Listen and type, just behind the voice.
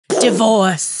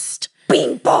divorced,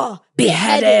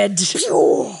 beheaded,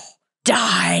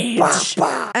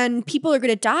 died. And people are going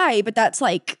to die, but that's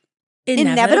like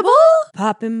inevitable?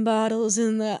 Popping bottles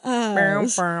in the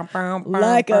eyes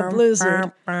like a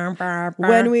blizzard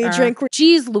when we drink.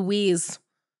 Jeez Louise.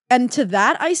 And to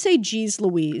that, I say geez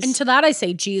Louise.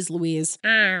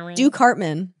 Do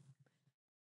Cartman.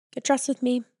 Get dressed with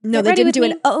me. No, they didn't do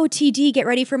an OOTD. Get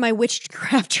ready for my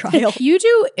witchcraft trial. You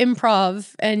do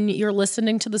improv and you're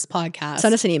listening to this podcast.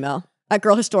 Send us an email at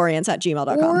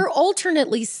girlhistorians@gmail.com. Or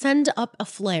alternately, send up a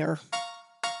flare.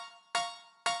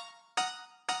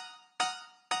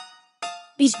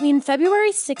 Between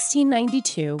February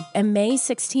 1692 and May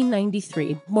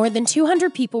 1693, more than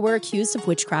 200 people were accused of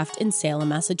witchcraft in Salem,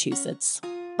 Massachusetts.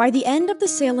 By the end of the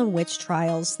Salem witch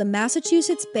trials, the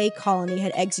Massachusetts Bay Colony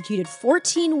had executed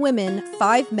 14 women,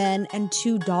 5 men, and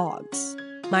 2 dogs.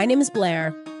 My name is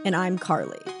Blair. And I'm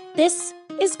Carley. This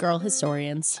is Girl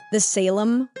Historians. The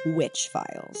Salem Witch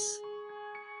Files.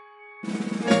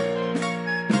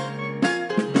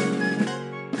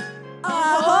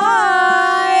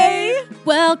 Ahoy!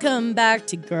 Welcome back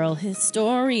to Girl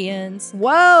Historians.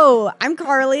 Whoa, I'm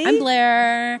Carley. I'm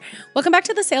Blair. Welcome back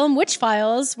to the Salem Witch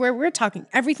Files, where we're talking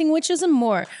everything witches and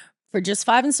more. For just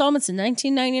 5 installments in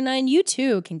 $19.99, you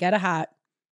too can get a hat.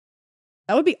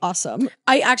 That would be awesome.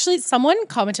 Someone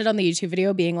commented on the YouTube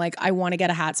video being like, I want to get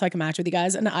a hat so I can match with you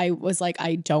guys. And I was like,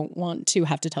 I don't want to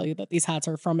have to tell you that these hats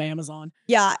are from Amazon.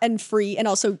 Yeah, and free. And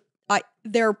also,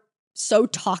 they're so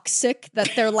toxic that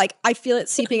they're like, I feel it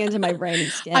seeping into my brain and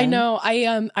skin. I know.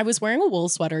 I was wearing a wool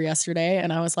sweater yesterday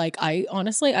and I was like, I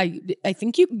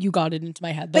think you got it into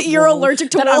my head. That you're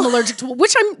allergic to wool. That I'm allergic to wool,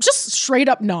 which I'm just straight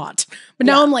up not. But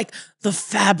now I'm like, the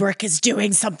fabric is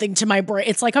doing something to my brain.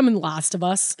 It's like I'm in Last of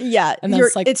Us. Yeah. And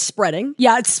that's like, it's spreading.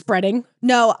 Yeah, it's spreading.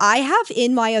 No, I have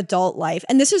in my adult life,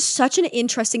 and this is such an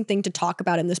interesting thing to talk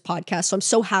about in this podcast, so I'm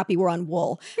so happy we're on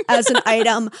wool as an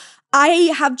item. I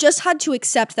have just had to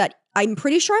accept that I'm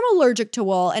pretty sure I'm allergic to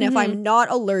wool, and if I'm not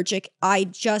allergic, I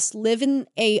just live in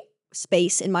a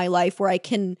space in my life where I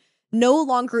can no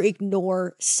longer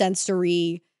ignore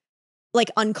sensory, like,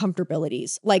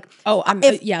 uncomfortabilities. Like,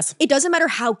 yes. It doesn't matter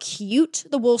how cute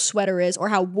the wool sweater is or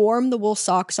how warm the wool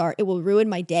socks are, it will ruin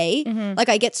my day. Like,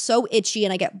 I get so itchy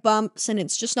and I get bumps and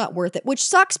it's just not worth it, which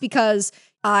sucks because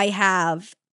I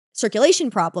have circulation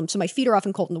problems. So my feet are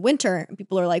often cold in the winter and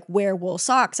people are like, wear wool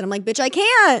socks. And I'm like, bitch, I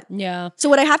can't. Yeah. So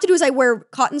what I have to do is I wear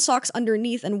cotton socks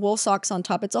underneath and wool socks on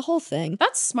top. It's a whole thing.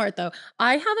 That's smart though.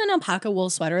 I have an alpaca wool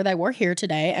sweater that I wore here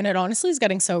today and it honestly is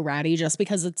getting so ratty just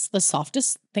because it's the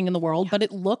softest thing in the world, but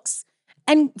it looks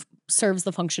and serves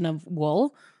the function of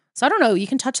wool. So I don't know. You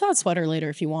can touch that sweater later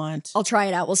if you want. I'll try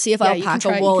it out. We'll see if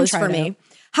alpaca wool is for me.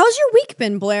 How's your week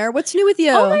been, Blair? What's new with you?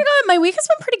 Oh my God, my week has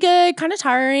been pretty good. Kind of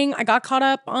tiring. I got caught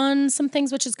up on some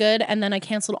things, which is good. And then I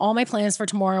canceled all my plans for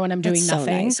tomorrow and I'm doing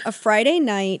nothing. So nice. A Friday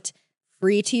night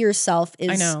free to yourself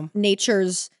is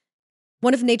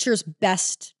one of nature's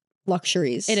best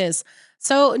luxuries. It is.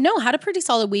 So no, had a pretty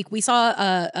solid week. We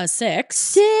saw a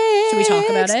 6. Should we talk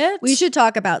about it? We should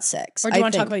talk about 6. Or do you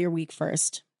want to talk about your week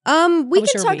first? We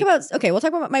can talk about, we'll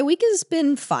talk about, my week has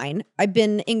been fine. I've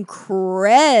been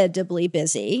incredibly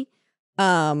busy.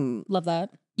 Love that.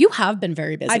 You have been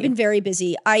very busy. I've been very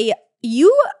busy.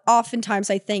 You are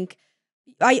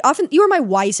my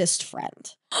wisest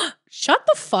friend. Shut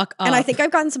the fuck up. And I think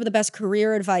I've gotten some of the best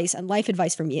career advice and life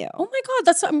advice from you. Oh my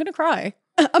God, I'm going to cry.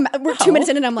 We're 2 minutes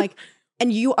in and I'm like,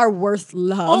 and you are worth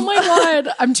love. Oh my God.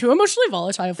 I'm too emotionally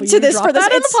volatile for you to drop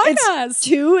that in the podcast. It's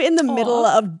 2 in the middle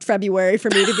of February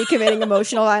for me to be committing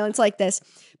emotional violence like this.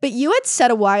 But you had said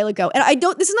a while ago, and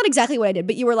this is not exactly what I did,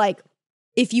 but you were like,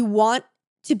 if you want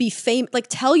to be famous, like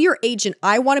tell your agent,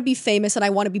 I want to be famous and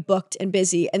I want to be booked and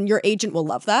busy, and your agent will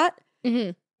love that.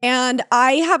 And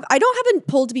I haven't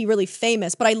pulled to be really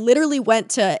famous, but I literally went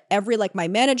to every, like my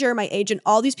manager, my agent,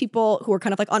 all these people who were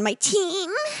kind of like on my team.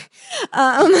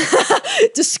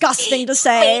 Disgusting to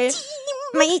say.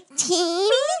 My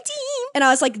team. And I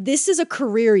was like, this is a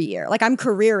career year. Like I'm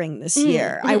careering this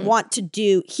year. I want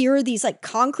to here are these like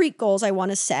concrete goals I want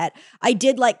to set. I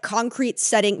did like concrete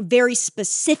setting, very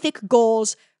specific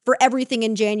goals for everything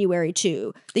in January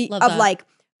too. Like,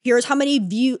 here's how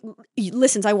many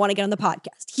listens I want to get on the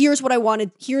podcast. Here's what I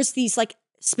wanted. Here's these like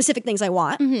specific things I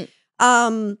want.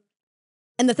 And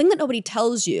the thing that nobody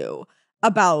tells you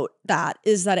about that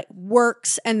is that it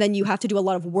works. And then you have to do a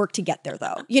lot of work to get there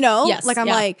though. You know? Yes, like I'm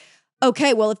like,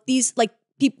 okay, well if these like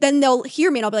then they'll hear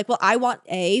me and I'll be like, well, I want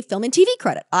a film and TV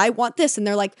credit. I want this. And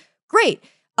they're like, great.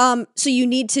 So you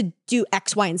need to do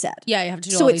X, Y, and Z. Yeah, you have to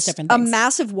do all these different things. A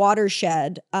massive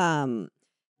watershed.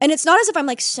 And it's not as if I'm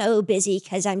like so busy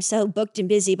because I'm so booked and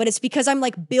busy, but it's because I'm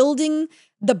like building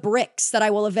the bricks that I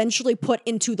will eventually put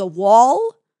into the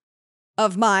wall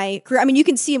of my career. I mean, you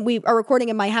can see we are recording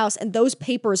in my house, and those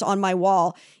papers on my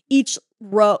wall, each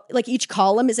row, like each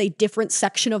column is a different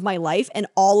section of my life, and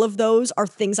all of those are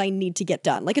things I need to get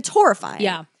done. Like, it's horrifying.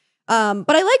 Yeah.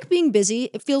 But I like being busy.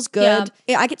 It feels good.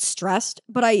 Yeah, I get stressed,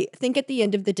 but I think at the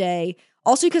end of the day,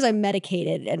 also because I'm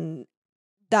medicated, and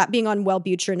that being on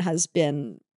Wellbutrin has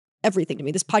been everything to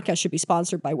me. This podcast should be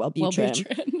sponsored by Wellbutrin.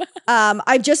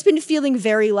 I've just been feeling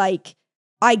very like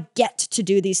I get to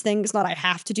do these things, not I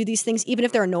have to do these things, even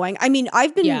if they're annoying. I mean,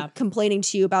 I've been complaining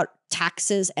to you about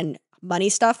taxes and money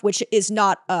stuff, which is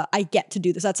not I get to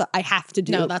do this. That's a I have to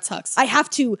do. No, that sucks. I have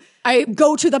to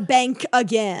go to the bank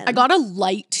again. I got a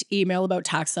light email about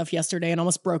tax stuff yesterday and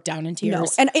almost broke down in tears. No.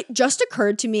 And it just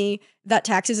occurred to me that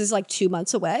taxes is like 2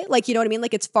 months away. Like, you know what I mean?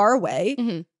 Like, it's far away.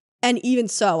 Mm-hmm. And even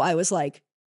so, I was like,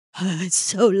 it's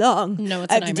so long. No,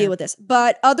 it's I have to deal with this.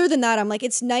 But other than that, I'm like,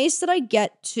 it's nice that I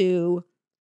get to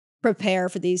prepare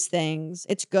for these things.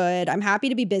 It's good. I'm happy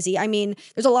to be busy. I mean,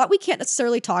 there's a lot we can't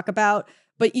necessarily talk about,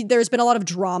 but there's been a lot of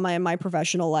drama in my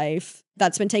professional life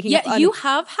that's been taking up. You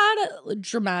have had a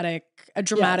dramatic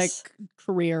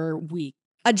career week.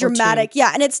 A dramatic,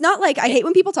 yeah. And it's not like, I hate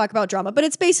when people talk about drama, but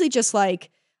it's basically just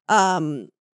like,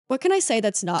 what can I say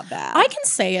that's not bad? I can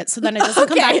say it so then it doesn't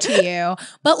come back to you.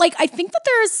 But like, I think that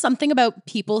there is something about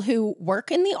people who work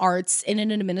in the arts in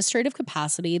an administrative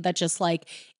capacity that just like,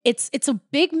 it's a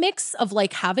big mix of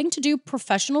like having to do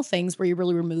professional things where you're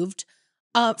really removed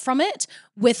from it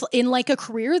within like a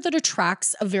career that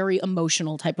attracts a very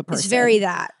emotional type of person. It's very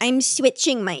that. I'm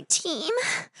switching my team.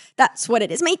 That's what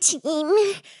it is, my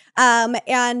team.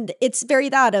 And it's very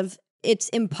that of it's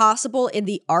impossible in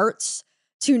the arts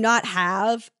to not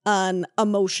have an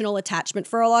emotional attachment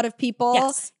for a lot of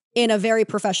people in a very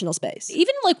professional space.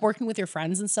 Even like working with your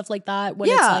friends and stuff like that, when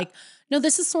it's like, no,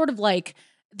 this is sort of like,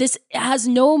 this has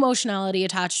no emotionality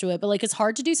attached to it, but like it's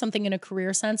hard to do something in a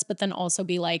career sense, but then also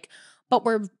be like, but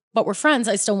we're friends.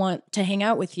 I still want to hang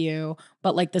out with you,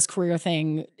 but like this career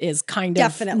thing is kind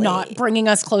of not bringing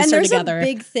us closer together. And there's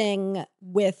a big thing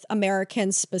with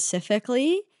Americans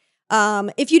specifically.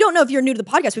 If you don't know, if you're new to the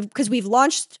podcast, because we've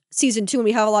launched season 2 and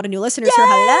we have a lot of new listeners here.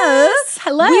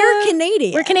 Hello. We're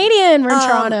Canadian. We're Canadian. We're in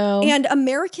Toronto. And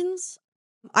Americans,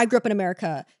 I grew up in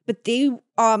America, but they,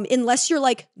 unless you're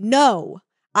like, no,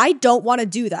 I don't want to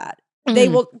do that, they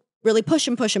will really push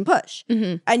and push and push.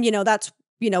 Mm-hmm. And, you know, that's,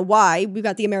 you know, why we've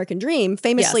got the American dream,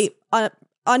 famously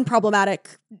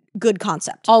unproblematic, good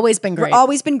concept. Always been great.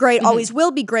 Always been great. Mm-hmm. Always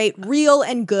will be great. Real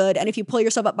and good. And if you pull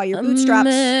yourself up by your bootstraps.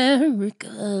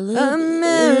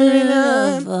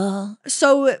 America.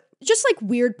 So just like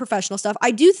weird professional stuff.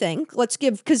 I do think,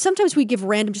 because sometimes we give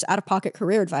random just out-of-pocket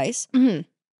career advice. Mm-hmm.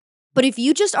 But if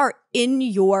you just are in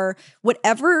your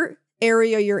whatever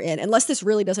area you're in, unless this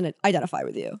really doesn't identify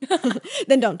with you,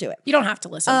 then don't do it. You don't have to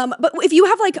listen. But if you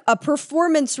have like a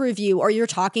performance review, or you're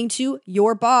talking to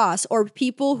your boss or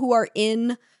people who are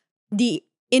in the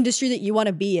industry that you want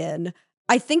to be in,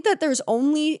 I think that there's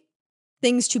only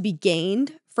things to be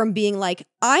gained from being like,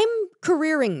 I'm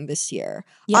careering this year.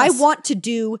 Yes. I want to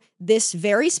do this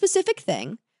very specific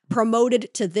thing,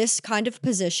 promoted to this kind of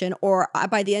position, or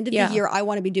by the end of the year, I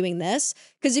want to be doing this.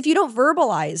 Because if you don't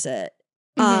verbalize it,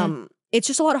 it's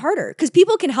just a lot harder, because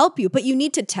people can help you, but you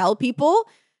need to tell people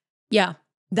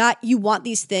that you want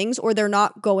these things, or they're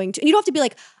not going to. And you don't have to be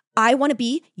like, I want to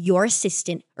be your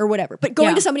assistant or whatever. But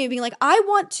going to somebody and being like, I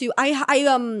want to, I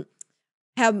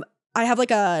have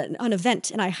like an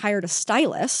event and I hired a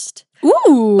stylist.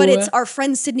 Ooh. But it's our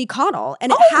friend Sydney Connell.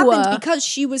 And it happened because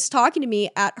she was talking to me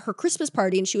at her Christmas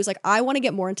party, and she was like, I want to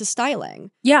get more into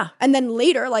styling. Yeah. And then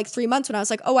later, like 3 months, when I was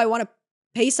like, oh, I want to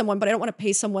pay someone, but I don't want to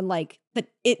pay someone like that.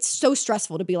 It's so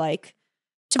stressful to be like,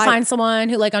 to find someone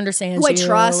who like understands who you I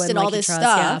trust and like all this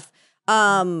stuff.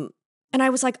 And I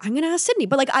was like, I'm going to ask Sydney,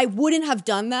 but like, I wouldn't have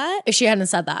done that if she hadn't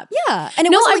said that. Yeah. And it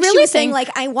wasn't like she was saying like,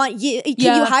 I want you, can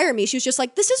you hire me? She was just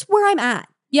like, this is where I'm at.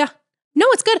 Yeah. No,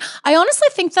 it's good. I honestly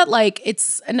think that like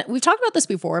and we've talked about this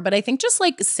before, but I think just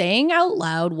like saying out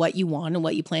loud what you want and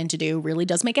what you plan to do really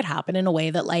does make it happen in a way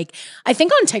that like, I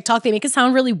think on TikTok, they make it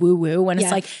sound really woo woo when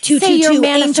it's like, say your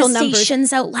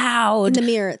manifestations out loud. In the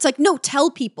mirror. It's like, no,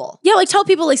 tell people. Yeah, like tell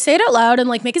people, like say it out loud and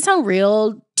like make it sound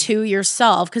real to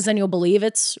yourself, because then you'll believe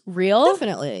it's real.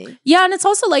 Definitely. Yeah, and it's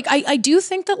also like, I do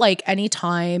think that like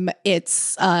anytime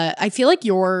it's, I feel like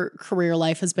your career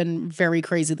life has been very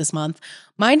crazy this month.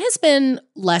 Mine has been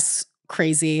less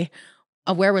crazy.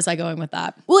 Where was I going with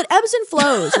that? Well, it ebbs and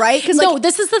flows, right? Because no,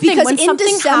 this is the thing. Because when in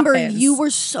December, happens, you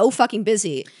were so fucking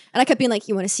busy. And I kept being like,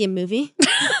 you want to see a movie?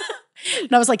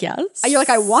 And I was like, yes. You're like,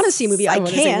 I want to see a movie. I wanna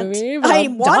see a can't. movie, but I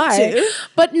I'll want die. to.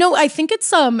 But no, I think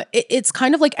it's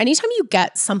kind of like anytime you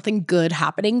get something good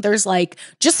happening, there's like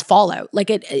just fallout. Like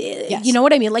Yes. you know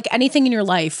what I mean? Like anything in your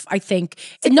life, I think,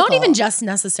 not Cyclical. even just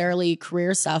necessarily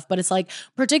career stuff, but it's like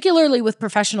particularly with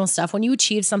professional stuff, when you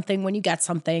achieve something, when you get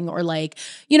something, or like,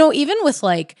 you know, even with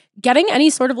like getting any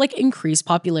sort of like increased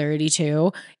popularity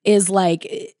too is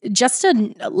like just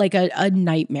a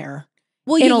nightmare.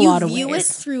 Well, in a you lot of view ways.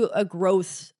 it through a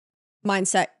growth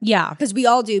mindset. Yeah. Because we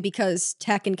all do, because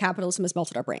tech and capitalism has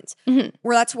melted our brains. Mhm.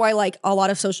 Where that's why like a lot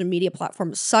of social media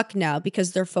platforms suck now,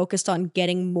 because they're focused on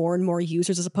getting more and more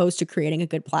users as opposed to creating a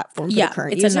good platform for the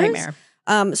current it's users. a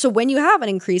nightmare. So when you have an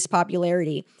increased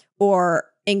popularity or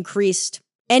increased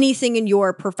anything in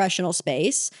your professional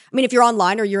space, I mean, if you're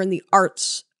online or you're in the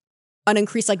arts, an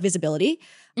increased like visibility,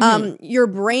 your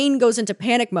brain goes into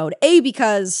panic mode. A,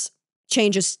 because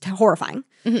change is horrifying,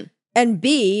 and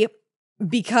B,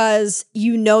 because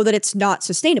you know that it's not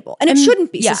sustainable, and it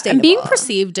shouldn't be sustainable. And being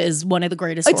perceived is one of the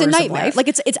greatest It's a horrors of nightmare. life. Like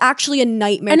it's actually a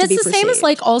nightmare. And to it's be the same as perceived.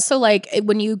 like also like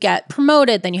when you get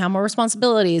promoted, then you have more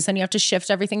responsibilities, and you have to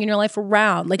shift everything in your life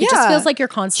around. Like it just feels like you're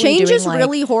constantly change doing is like,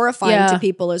 really horrifying to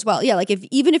people as well. Yeah, like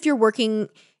even if you're working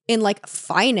in like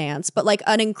finance, but like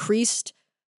an increased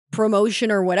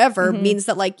promotion or whatever means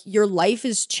that like your life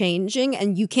is changing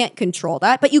and you can't control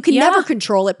that, but you can never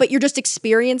control it, but you're just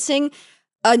experiencing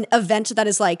an event that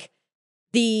is like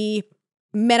the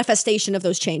manifestation of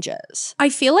those changes. I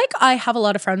feel like I have a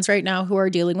lot of friends right now who are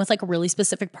dealing with like a really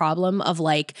specific problem of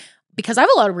like, because I have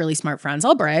a lot of really smart friends.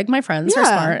 I'll brag. My friends are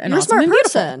smart and you're awesome a smart and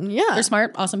beautiful. person. Yeah. They're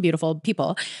smart, awesome, beautiful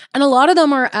people. And a lot of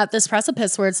them are at this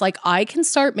precipice where it's like, I can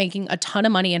start making a ton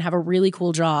of money and have a really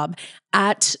cool job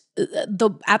at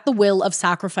the will of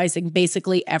sacrificing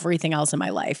basically everything else in my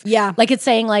life. Yeah. Like it's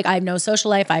saying like, I have no social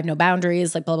life, I have no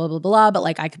boundaries, like blah, blah, blah, blah. But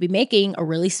like I could be making a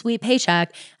really sweet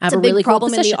paycheck, have It's a big really problem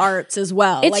cool in position. the arts as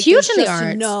well. It's like, huge in the just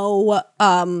arts.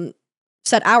 No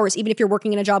set hours, even if you're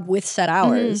working in a job with set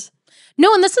hours.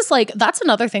 No, and this is like, that's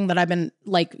another thing that I've been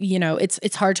like, you know,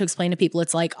 it's hard to explain to people.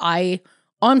 It's like I,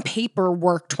 on paper,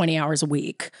 work 20 hours a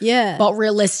week. Yeah. But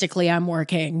realistically, I'm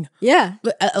working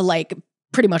like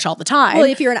pretty much all the time. Well,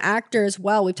 if you're an actor as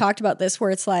well, we've talked about this where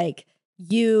it's like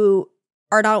you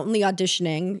are not only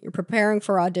auditioning, you're preparing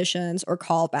for auditions or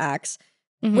callbacks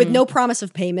with no promise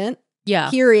of payment. Yeah.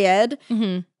 Period.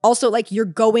 Also, like you're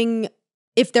going,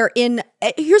 if they're in,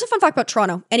 here's a fun fact about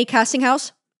Toronto. Any casting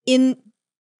house in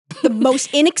the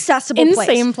most inaccessible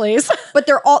insane place. But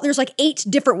there's like 8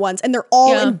 different ones and they're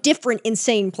all in different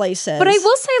insane places. But I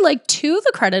will say, like, to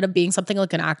the credit of being something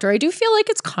like an actor, I do feel like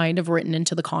it's kind of written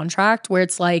into the contract where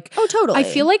it's like, oh, totally. I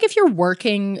feel like if you're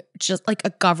working just like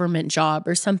a government job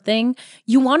or something,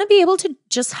 you want to be able to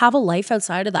just have a life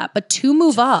outside of that. But to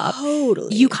move up,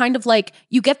 you kind of like,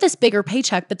 you get this bigger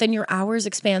paycheck, but then your hours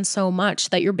expand so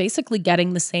much that you're basically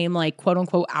getting the same like quote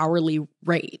unquote hourly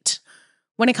rate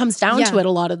when it comes down to it a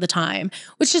lot of the time,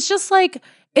 which is just like,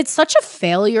 it's such a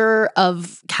failure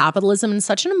of capitalism and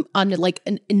such an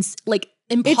impossible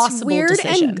it's weird,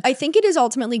 decision. and I think it is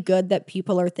ultimately good that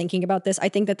people are thinking about this. I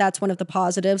think that that's one of the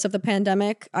positives of the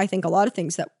pandemic. I think a lot of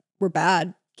things that were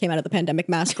bad came out of the pandemic,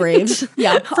 mass graves,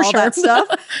 for all sure. that stuff.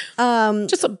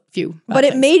 Just a few. But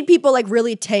it made people like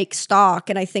really take stock,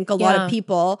 and I think a lot of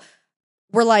people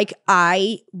were like,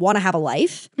 I want to have a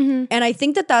life. And I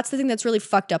think that that's the thing that's really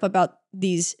fucked up about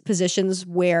these positions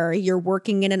where you're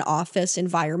working in an office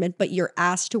environment, but you're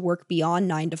asked to work beyond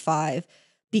 9 to 5,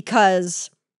 because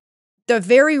the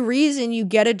very reason you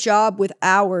get a job with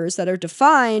hours that are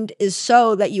defined is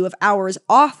so that you have hours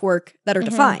off work that are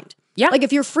defined. Yeah. Like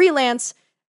if you're freelance,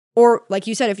 or like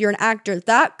you said, if you're an actor,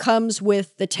 that comes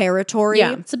with the territory.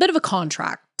 Yeah, it's a bit of a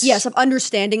contract. Yes, of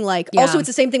understanding, like, also it's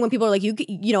the same thing when people are like,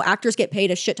 you know, actors get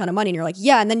paid a shit ton of money and you're like,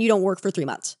 yeah, and then you don't work for 3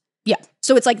 months. Yeah.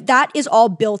 So it's like, that is all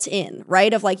built in,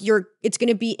 right? Of like, it's going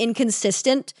to be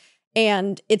inconsistent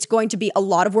and it's going to be a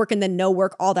lot of work and then no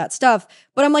work, all that stuff.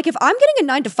 But I'm like, if I'm getting a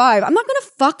 9 to 5, I'm not going to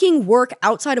fucking work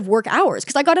outside of work hours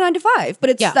because I got a 9 to 5,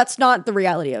 but that's not the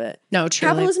reality of it. No,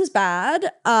 truly. Capitalism is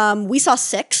bad. We saw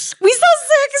 6. We saw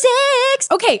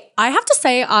 6. Okay, I have to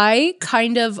say,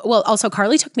 also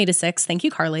Carley took me to 6. Thank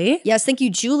you, Carley. Yes, thank you,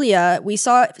 Julia. We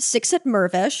saw 6 at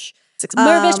Mirvish. 6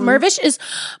 Mirvish. Mirvish is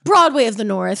Broadway of the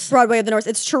North. Broadway of the North.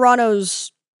 It's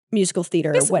Toronto's musical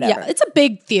theater, whatever. Yeah, it's a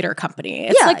big theater company.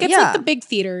 It's like the big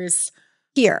theaters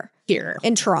here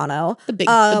in Toronto. The big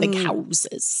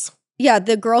houses. Yeah,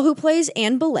 the girl who plays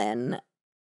Anne Boleyn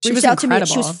She was reached out to me.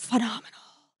 incredible. She was phenomenal.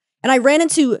 And I ran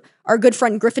into our good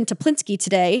friend Griffin Toplinsky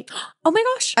today. Oh my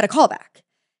gosh. At a callback.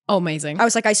 Oh, amazing. I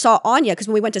was like, I saw Anya, because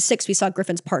when we went to 6, we saw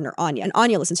Griffin's partner Anya, and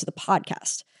Anya listens to the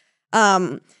podcast.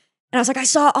 And I was like, I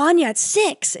saw Anya at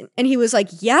 6. And he was like,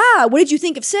 yeah, what did you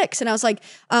think of 6? And I was like,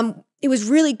 it was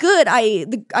really good.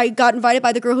 I got invited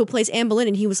by the girl who plays Anne Boleyn,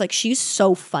 and he was like, she's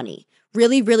so funny.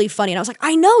 Really, really funny. And I was like,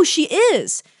 I know, she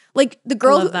is. Like, the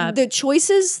girl, the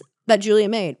choices that Julia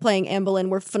made playing Anne Boleyn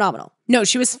were phenomenal. No,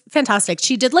 she was fantastic.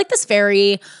 She did like this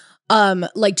very,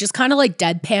 like just kind of like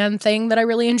deadpan thing that I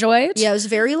really enjoyed. Yeah, it was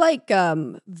very like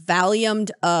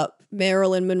Valiumed up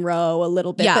Marilyn Monroe a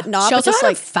little bit, but not. She also just had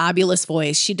like a fabulous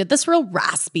voice. She did this real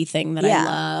raspy thing that I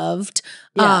loved.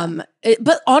 Yeah.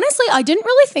 But honestly, I didn't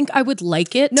really think I would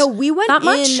like it. No, we went that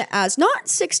much. in as not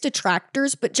 6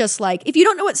 detractors, but just like, if you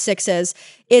don't know what 6 is,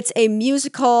 it's a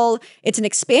musical. It's an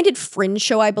expanded fringe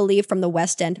show, I believe, from the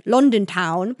West End, London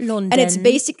town. London. And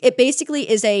it basically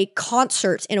is a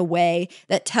concert in a way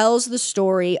that tells the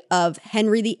story of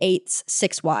Henry VIII's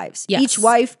 6 wives. Yes. Each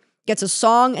wife gets a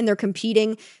song, and they're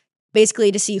competing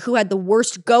basically to see who had the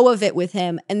worst go of it with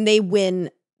him, and they win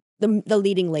the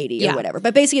leading lady or whatever.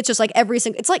 But basically, it's just like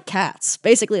it's like Cats,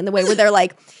 basically, in the way where they're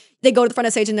like, they go to the front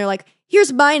of stage and they're like,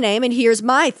 here's my name and here's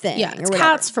my thing. Yeah, it's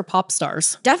Cats for pop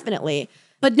stars. Definitely.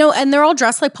 But no, and they're all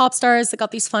dressed like pop stars. They got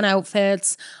these fun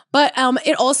outfits. But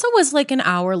it also was like an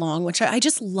hour long, which I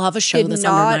just love a show that's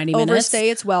under 90 minutes. Overstay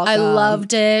its welcome. I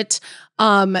loved it.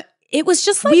 It was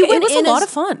just like, it was a lot of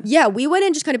fun. Yeah, we went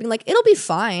in just kind of being like, it'll be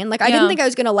fine. Like, I didn't think I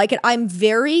was going to like it.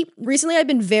 Recently I've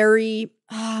been very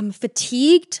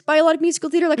fatigued by a lot of musical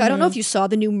theater. Like, I don't know if you saw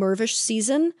the new Mervish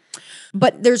season,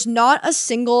 but there's not a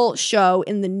single show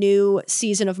in the new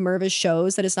season of Mervish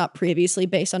shows that is not previously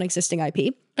based on existing IP.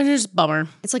 It's just a bummer.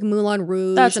 It's like Moulin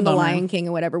Rouge That's and The Lion King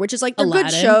or whatever, which is like, they're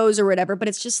Aladdin. good shows or whatever, but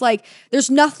it's just like, there's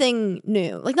nothing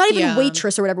new. Like, not even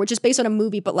Waitress or whatever, which is based on a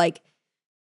movie, but like,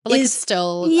 But like,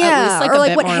 still, yeah, at least like or a like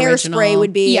bit what more Hairspray original.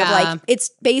 would be. Yeah. Of like, it's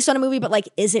based on a movie, but like,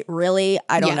 is it really?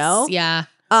 I don't know. Yeah.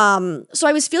 So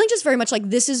I was feeling just very much like,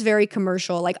 this is very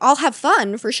commercial. Like, I'll have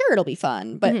fun for sure. It'll be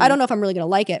fun, but I don't know if I'm really gonna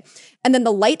like it. And then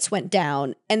the lights went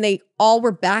down, and they all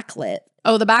were backlit.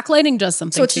 Oh, the backlighting does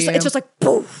something. So it's just like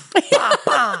poof, bah,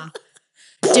 bah,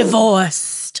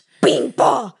 divorced, bing,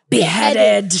 bah,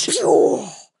 beheaded, pew,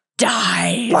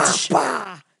 died, bah,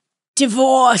 bah,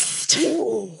 divorced,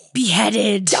 pew,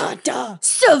 beheaded, da, da.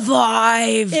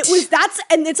 survived.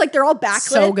 And it's like they're all backlit.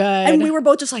 So good. And we were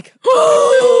both just like,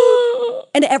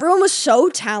 and everyone was so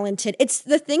talented. It's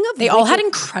the thing of They all had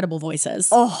incredible voices.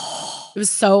 Oh, it was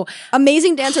so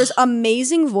amazing dancers,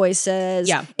 amazing voices.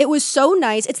 Yeah. It was so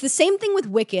nice. It's the same thing with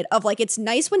Wicked of like, it's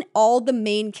nice when all the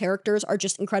main characters are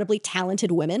just incredibly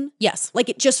talented women. yes. Like,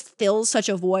 it just fills such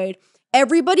a void.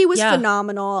 Everybody was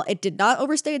phenomenal. It did not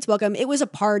overstay its welcome. It was a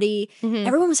party.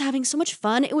 Everyone was having so much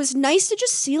fun. It was nice to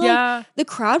just see like the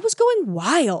crowd was going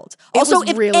wild. Also,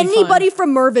 if really anybody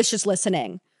from Mervish is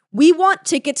listening, we want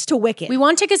tickets to Wicked. We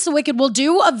want tickets to Wicked. We'll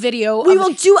do a video. We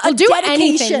will do a We'll do dedication.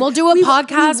 anything. We'll do a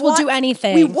podcast. We'll do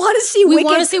anything. We want to see Wicked. We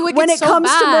want to see Wicked when it so comes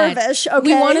bad. to Mervish. Okay,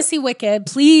 We want to see Wicked.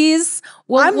 Please.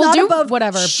 I'm we'll not do above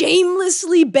whatever.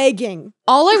 shamelessly begging.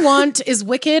 All I want is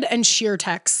Wicked and sheer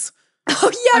text.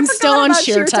 Oh yeah, I'm I still forgot on about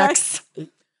sheer text.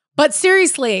 But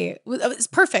seriously, it's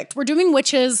perfect. We're doing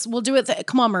witches. We'll do it.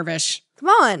 Come on, Mervish. Come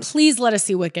on. Please let us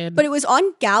see Wicked. But it was on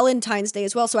Galentine's Day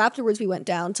as well. So afterwards we went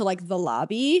down to like the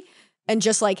lobby and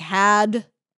just like had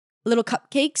little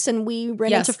cupcakes, and we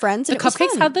ran into friends. The And it was cupcakes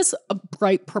fun. had this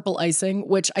bright purple icing,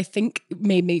 which I think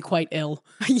made me quite ill.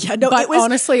 Yeah, no, But it was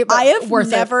honestly, I have worth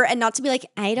never, and not to be like,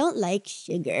 I don't like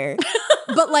sugar,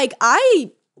 but like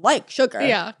I like sugar.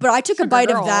 Yeah. But I took a Sugar bite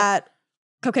girl. of that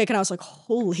cupcake and I was like,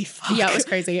 holy fuck. Yeah, it was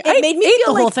crazy. It made me ate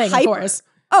feel the whole like thing, hyper. of course.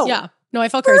 Oh, Yeah. No, I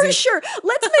felt for crazy. sure.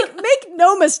 Let's make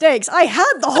no mistakes. I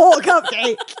had the whole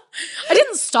cupcake, I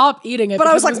didn't stop eating it, but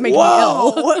I was because like, it was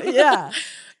making me ill. whoa, yeah.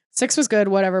 6 was good,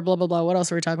 whatever, blah, blah, blah. What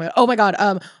else are we talking about? Oh my God.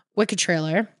 Wicked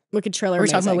trailer. Wicked trailer. Are we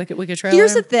talking amazing. about Wicked trailer?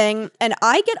 Here's the thing, and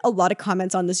I get a lot of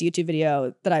comments on this YouTube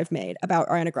video that I've made about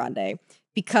Ariana Grande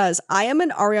because I am an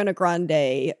Ariana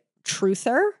Grande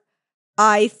truther.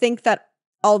 I think that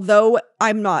although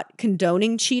I'm not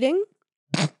condoning cheating,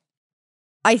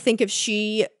 I think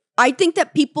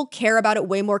that people care about it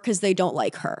way more because they don't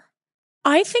like her.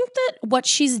 I think that what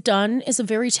she's done is a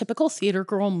very typical theater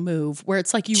girl move where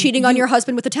it's like you Cheating on your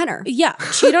husband with a tenor. Yeah,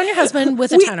 cheat on your husband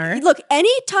with a tenor. Look,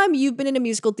 anytime you've been in a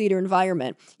musical theater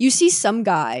environment, you see some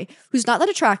guy who's not that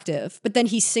attractive, but then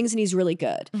he sings and he's really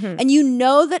good. And you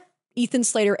know that Ethan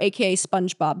Slater, aka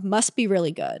SpongeBob, must be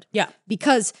really good. Yeah.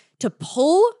 Because to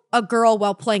pull a girl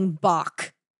while playing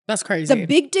Bach, That's crazy. the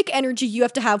big dick energy you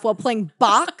have to have while playing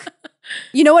Bach,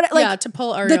 you know what? Like, yeah, to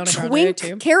pull the Ariana Grande twink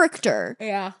too. character.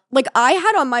 Yeah. Like, I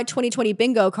had on my 2020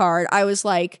 bingo card, I was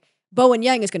like, Bowen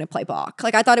Yang is going to play Bach.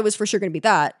 Like, I thought it was for sure going to be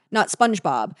that, not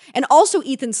SpongeBob. And also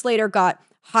Ethan Slater got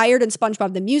hired in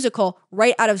SpongeBob the musical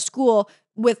right out of school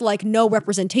with like no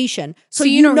representation. So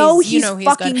he's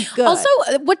fucking good. Also,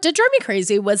 what did drive me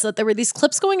crazy was that there were these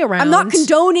clips going around. I'm not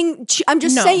condoning. I'm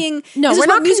just saying. No, we're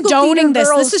not condoning this.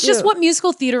 This is just what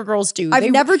musical theater girls do.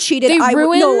 I've never cheated.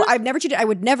 I've never cheated. I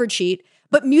would never cheat.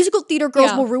 But musical theater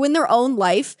girls will ruin their own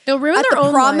life. They'll ruin their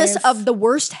own promise life. of the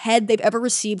worst head they've ever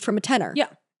received from a tenor. Yeah.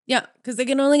 Yeah. Because they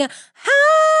can only go,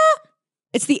 ha!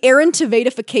 It's the Aaron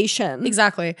Tvedification.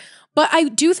 Exactly. But I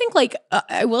do think, like,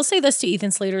 I will say this to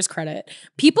Ethan Slater's credit.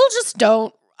 People just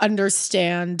don't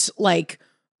understand, like,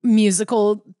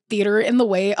 musical theater in the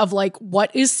way of, like,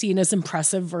 what is seen as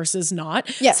impressive versus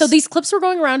not. Yes. So these clips were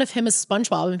going around of him as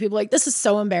SpongeBob, and people were like, this is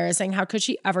so embarrassing. How could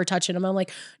she ever touch it? And I'm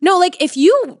like, no, like, if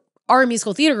you are a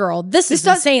musical theater girl, this is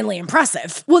insanely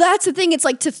impressive. Well, that's the thing. It's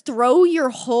like to throw your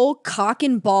whole cock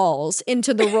and balls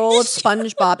into the role of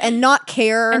SpongeBob and not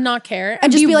care. And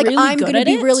just be like, really I'm going to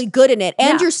be really good in it.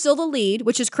 And you're still the lead,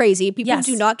 which is crazy. People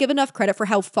do not give enough credit for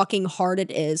how fucking hard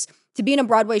it is to be in a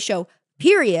Broadway show,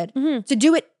 period. Mm-hmm. To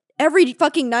do it every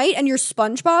fucking night and you're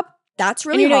SpongeBob, that's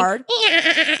really hard.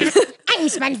 I'm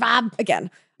SpongeBob.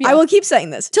 Again. Yeah. I will keep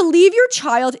saying this. To leave your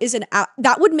child is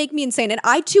that would make me insane. And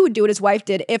I too would do what his wife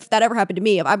did if that ever happened to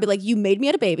me. I'd be like, you made me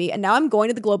had a baby and now I'm going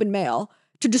to the Globe and Mail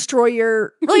to destroy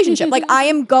your relationship. Like I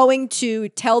am going to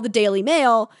tell the Daily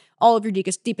Mail all of your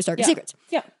deepest, darkest secrets.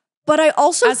 Yeah. But I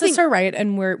also think it's her right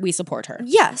and we support her.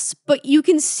 Yes. But you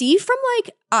can see from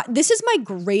like, this is my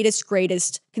greatest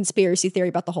conspiracy theory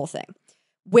about the whole thing.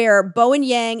 Where Bowen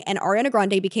Yang and Ariana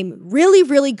Grande became really,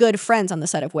 really good friends on the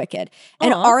set of Wicked.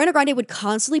 And Ariana Grande would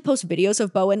constantly post videos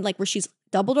of Bowen, like where she's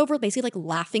doubled over, basically like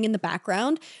laughing in the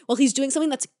background while he's doing something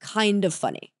that's kind of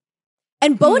funny.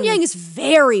 And Bowen Yang is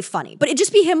very funny, but it'd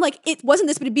just be him like, it wasn't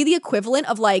this, but it'd be the equivalent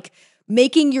of like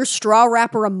making your straw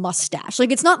wrapper a mustache.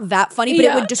 Like it's not that funny, but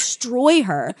it would destroy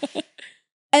her.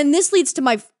 And this leads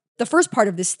to the first part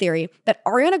of this theory that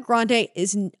Ariana Grande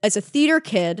is, as a theater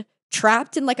kid,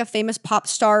 trapped in like a famous pop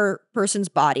star person's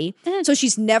body. So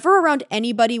she's never around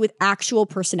anybody with actual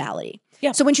personality.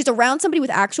 Yeah. So when she's around somebody with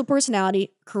actual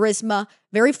personality, charisma,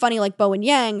 very funny like Bowen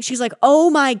Yang, she's like, oh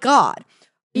my God.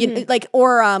 Like,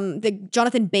 or the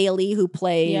Jonathan Bailey who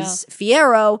plays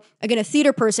Fiyero, again, a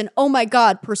theater person, oh my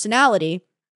God, personality.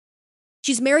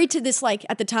 She's married to this, like,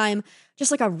 at the time,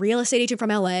 just like a real estate agent from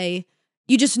LA.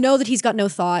 You just know that he's got no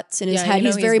thoughts in his head.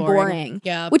 He's very boring.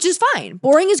 Yeah. Which is fine.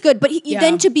 Boring is good. But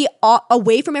then to be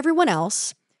away from everyone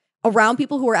else, around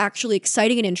people who are actually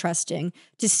exciting and interesting,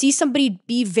 to see somebody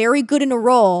be very good in a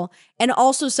role, and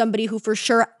also somebody who for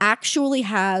sure actually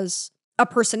has a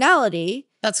personality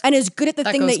and is good at the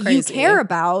thing that you care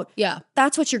about,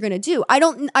 that's what you're going to do. I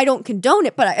don't condone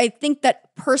it, but I think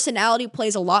that personality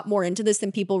plays a lot more into this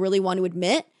than people really want to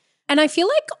admit. And I feel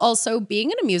like also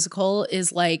being in a musical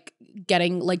is like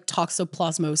getting like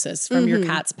toxoplasmosis from your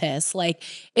cat's piss. Like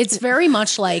it's very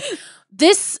much like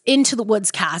this Into the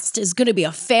Woods cast is going to be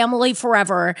a family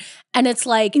forever. And it's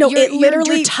like,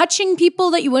 you're touching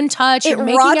people that you wouldn't touch. You're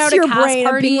making out at cast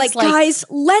parties. Being like,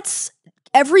 guys,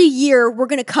 every year we're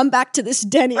going to come back to this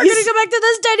Denny's. We're going to come back to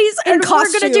this Denny's and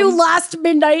we're going to do Last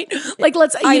Midnight. Like,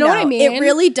 what I mean? It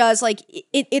really does. Like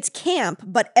it's camp,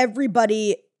 but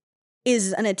everybody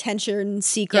is an attention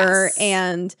seeker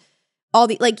and all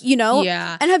the, like, you know?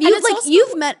 Yeah. And have you, like,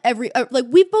 you've met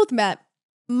we've both met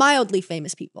mildly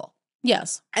famous people.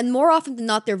 Yes. And more often than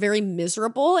not, they're very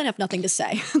miserable and have nothing to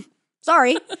say.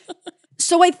 Sorry.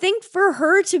 So I think for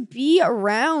her to be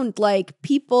around, like,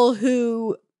 people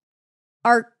who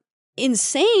are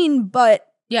insane, but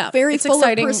very full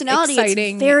of personality,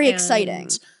 it's very exciting.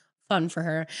 Fun for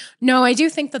her. No, I do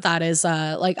think that is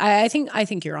like I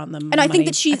think you're on the money. And I think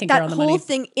that that whole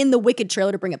thing in the Wicked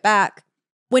trailer, to bring it back,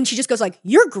 when she just goes like,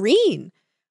 "You're green."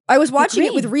 I was watching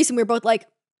it with Reese and we were both like,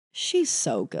 "She's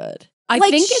so good." I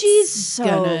think she's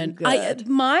so good.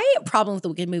 My problem with the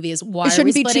Wicked movie is why are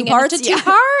we splitting it into two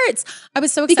parts? I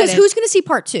was so excited. Because who's going to see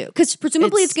part 2? Because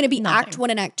presumably it's going to be Act 1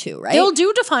 and Act 2, right? They'll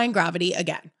do Defying Gravity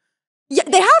again. Yeah,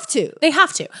 they have to. They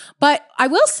have to. But I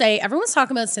will say, everyone's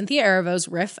talking about Cynthia Erivo's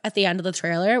riff at the end of the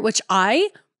trailer, which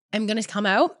I am going to come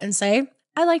out and say,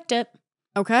 I liked it.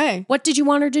 Okay. What did you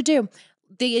want her to do?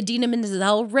 The Idina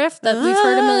Menzel riff that we've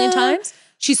heard a million times?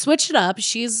 She switched it up.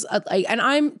 She's, and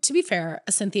I'm, to be fair,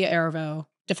 a Cynthia Erivo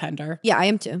defender. Yeah, I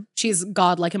am too. She's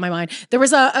godlike in my mind. There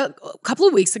was a couple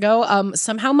of weeks ago,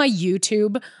 somehow my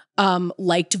YouTube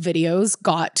liked videos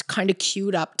got kind of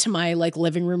queued up to my like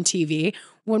living room TV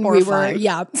when Horrifying. we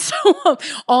were, so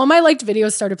all my liked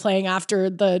videos started playing after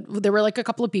there were like a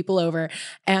couple of people over,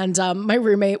 and my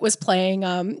roommate was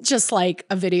playing just like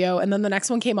a video, and then the next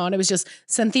one came on, it was just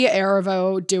Cynthia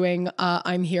Erivo doing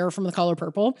I'm Here from The Color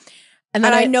Purple. And And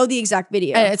then I know the exact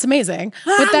video. it's amazing.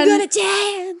 I'm But then gonna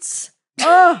dance.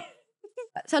 Oh,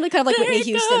 that sounded kind of like Whitney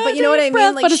Houston, but you know what I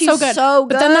mean? Like, but it's she's so good. so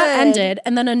good. But then that ended,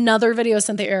 and then another video of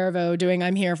Cynthia Erivo doing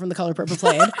 "I'm Here" from The Color Purple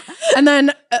played, and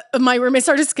then my roommate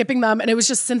started skipping them, and it was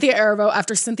just Cynthia Erivo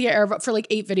after Cynthia Erivo for like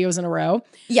 8 videos in a row.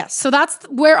 Yes. So that's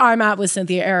where I'm at with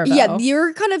Cynthia Erivo. Yeah,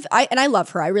 you're kind of and I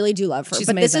love her. I really do love her. She's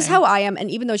but this is amazing. how I am. And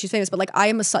even though she's famous, but like I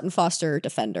am a Sutton Foster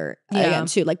defender. I am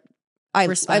too. Like I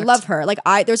Respect. love her. Like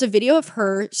there's a video of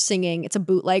her singing. It's a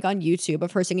bootleg on YouTube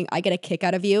of her singing "I Get a Kick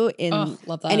Out of You" in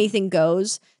love that. Anything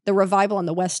Goes, the revival on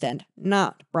the West End,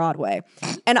 not Broadway.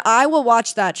 And I will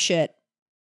watch that shit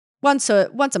once a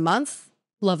month.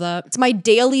 Love that. It's my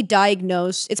daily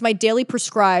diagnosed. It's my daily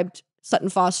prescribed Sutton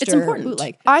Foster. It's important.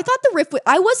 Bootleg. I thought the riff.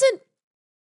 I wasn't.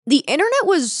 The internet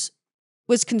was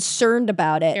concerned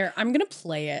about it. Here, I'm gonna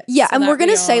play it. Yeah, so and that we're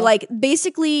gonna we say all- like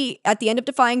basically at the end of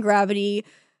Defying Gravity,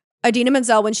 Idina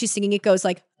Menzel when she's singing it goes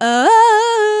like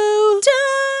oh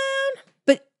down.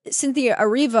 But Cynthia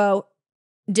Erivo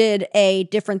did a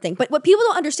different thing. But what people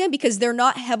don't understand because they're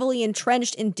not heavily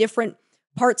entrenched in different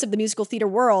parts of the musical theater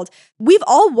world, we've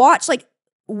all watched like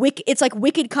it's like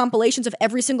Wicked compilations of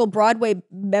every single Broadway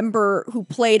member who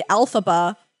played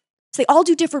Elphaba. So they all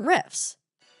do different riffs.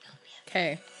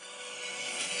 Okay. I'm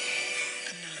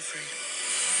not afraid.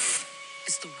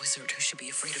 It's the wizard who should be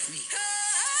afraid of me.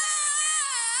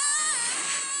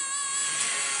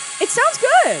 It sounds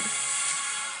good.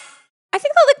 I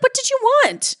think that like, what did you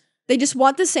want? They just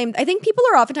want the same. I think people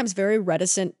are oftentimes very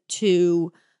reticent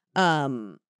to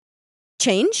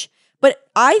change. But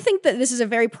I think that this is a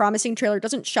very promising trailer. It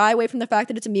doesn't shy away from the fact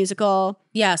that it's a musical.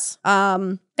 Yes.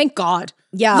 Thank Thank God.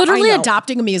 Yeah, Literally I know.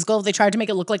 adapting a musical. If they tried to make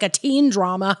it look like a teen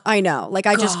drama. I know. Like,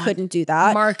 I just God. couldn't do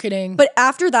that. Marketing. But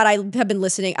after that, I have been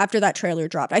listening. After that trailer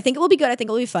dropped, I think it will be good. I think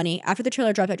it will be funny. After the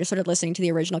trailer dropped, I just started listening to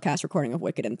the original cast recording of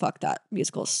Wicked, and fuck, that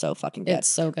musical is so fucking good. It's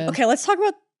so good. Okay, let's talk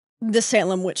about the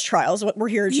Salem witch trials. What we're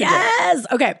here to do. Yes.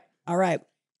 Okay. All right.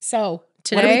 So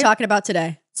today, What are we talking about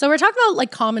today? So we're talking about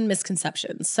like common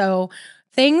misconceptions. So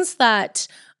things that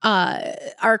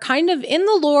are kind of in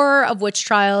the lore of witch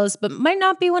trials, but might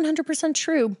not be 100%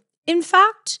 true. In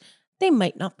fact, they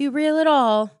might not be real at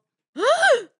all.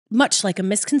 Much like a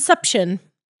misconception.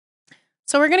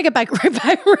 So we're gonna get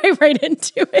right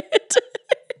into it.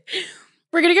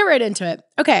 We're gonna get right into it.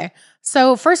 Okay.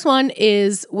 So first one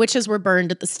is witches were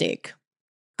burned at the stake.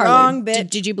 Carley, Wrong, bitch.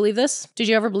 Did you believe this? Did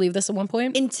you ever believe this at one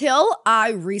point? Until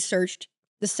I researched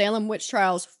the Salem witch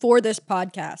trials for this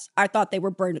podcast, I thought they were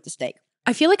burned at the stake.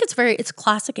 I feel like it's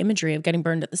classic imagery of getting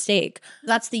burned at the stake.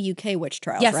 That's the UK witch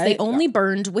trials, Yes, right? they only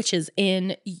burned witches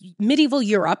in medieval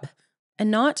Europe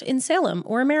and not in Salem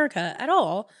or America at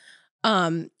all.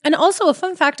 And also a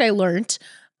fun fact I learned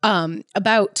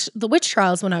about the witch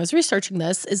trials when I was researching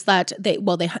this is that they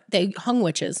hung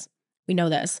witches. We know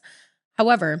this.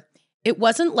 However, it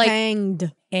wasn't like they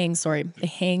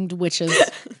hanged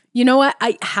witches. You know what?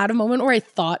 I had a moment where I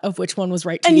thought of which one was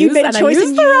right to And use, you made a and choice I used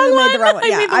and the you wrong made the wrong one. I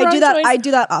Yeah, made the I wrong do that. choice. I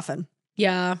do that often.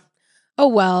 Yeah. Oh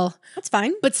well. That's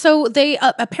fine. But so they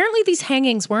apparently these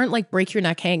hangings weren't like break your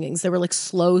neck hangings. They were like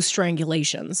slow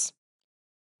strangulations.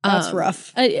 That's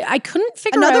rough. I couldn't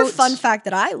figure Another out. fun fact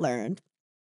that I learned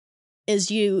is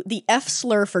the F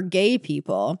slur for gay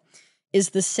people is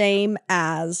the same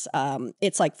as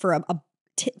it's like for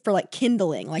for like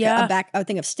kindling, like a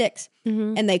thing of sticks.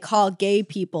 Mhm. And they call gay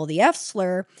people the F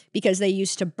slur because they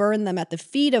used to burn them at the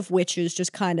feet of witches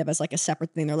just kind of as like a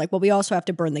separate thing. They're like, well, we also have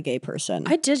to burn the gay person.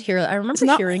 I did hear. I remember Isn't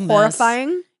that hearing horrifying?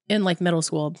 this in like middle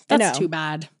school. I That's know. too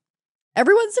bad.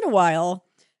 Every once in a while.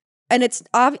 And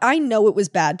I know it was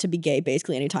bad to be gay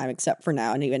basically anytime except for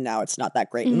now. And even now it's not that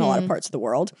great in a lot of parts of the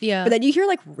world. Yeah. But then you hear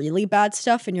like really bad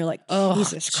stuff and you're like, Oh,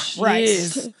 Jesus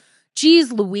Christ.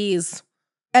 Jeez Louise.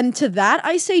 And to that,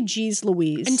 I say, geez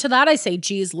Louise. And to that I say,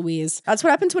 geez Louise. That's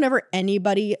what happens whenever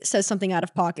anybody says something out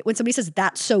of pocket. When somebody says,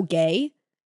 that's so gay,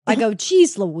 I go,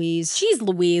 geez Louise. Jeez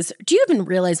Louise. Do you even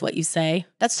realize what you say?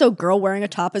 That's so girl wearing a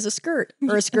top as a skirt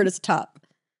or a skirt as a top.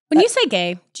 When you say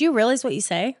gay, do you realize what you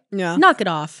say? Yeah. Knock it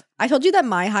off. I told you that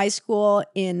my high school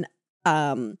in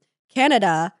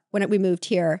Canada, when we moved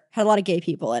here, had a lot of gay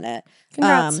people in it.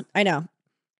 Congrats. I know. Mine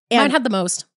And had the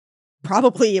most.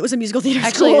 probably it was a musical theater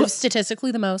Actually, school. it was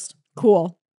statistically the most.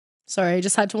 Cool. Sorry, I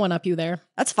just had to one-up you there.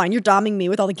 That's fine. You're doming me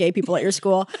with all the gay people at your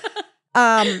school.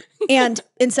 And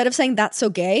instead of saying that's so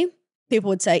gay, people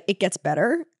would say it gets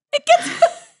better. It gets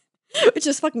which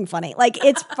is fucking funny. Like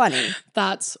it's funny.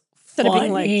 That's Instead funny. of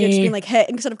being like just being like, hey,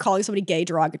 instead of calling somebody gay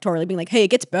derogatorily, being like, hey, it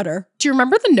gets better. Do you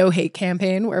remember the no hate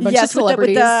campaign where a bunch of Yes, with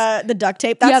celebrities? the duct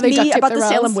tape. That's they duct me tape about their the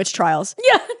Salem mouths. witch trials.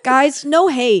 Yeah. Guys, no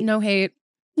hate. No hate.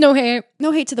 No hate.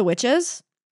 No hate to the witches.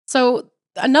 So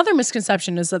another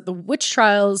misconception is that the witch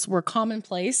trials were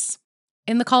commonplace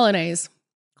in the colonies.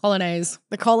 The colonnades.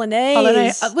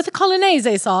 With the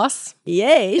colonnese sauce.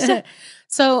 Yes.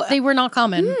 So they were not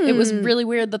common. It was really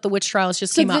weird that the witch trials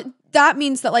just came up. That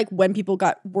means that like when people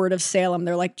got word of Salem,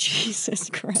 they're like, Jesus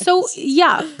Christ. So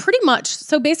yeah, pretty much.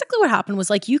 So basically what happened was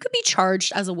like you could be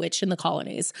charged as a witch in the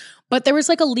colonies, but there was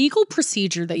like a legal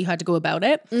procedure that you had to go about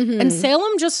it. And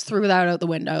Salem just threw that out the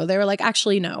window. They were like,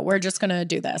 actually, no, we're just going to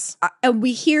do this. And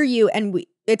we hear you, and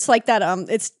it's like that,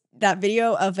 it's that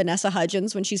video of Vanessa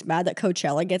Hudgens when she's mad that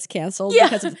Coachella gets canceled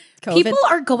because of COVID. People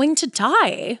are going to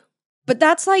die. But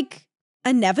that's like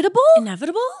inevitable?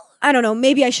 Inevitable? I don't know.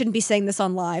 Maybe I shouldn't be saying this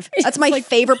on live. That's my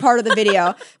favorite part of the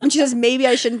video. When she says, maybe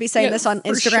I shouldn't be saying this on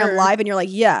Instagram live. And you're like,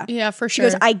 yeah. Yeah, for She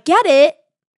sure. goes, I get it.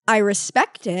 I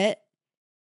respect it.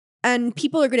 And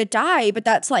people are going to die, but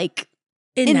that's like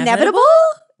inevitable?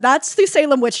 That's the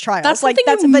Salem witch trials. That's like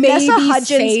that's Vanessa Hudgens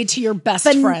say to your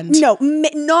best friend. No,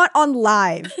 not on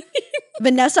live.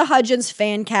 Vanessa Hudgens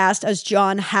fan cast as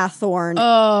John Hathorne.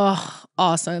 Oh,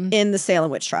 awesome. In the Salem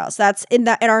witch trials. That's in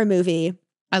our movie.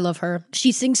 I love her.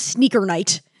 She sings Sneaker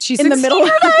Night. She's in the middle.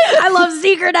 Sneaker Night. I love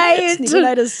Sneaker Night. Sneaker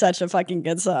Night is such a fucking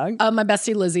good song. My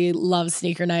bestie Lizzie loves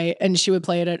Sneaker Night, and she would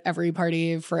play it at every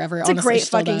party forever. It's honestly, a great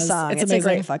fucking song. It's a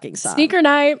great fucking song. Sneaker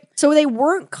Night. So they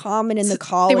weren't common in the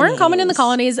colonies. They weren't common in the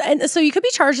colonies, and so you could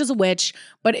be charged as a witch,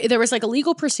 but there was like a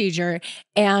legal procedure,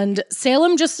 and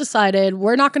Salem just decided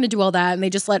we're not going to do all that, and they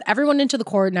just let everyone into the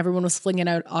court, and everyone was flinging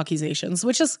out accusations,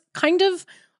 which is kind of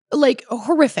like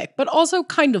horrific, but also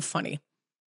kind of funny.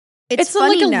 It's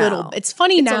funny like a now. little. It's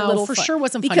funny now. For sure,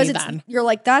 wasn't because funny then. You're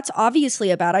like, that's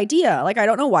obviously a bad idea. Like, I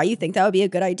don't know why you think that would be a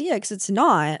good idea because it's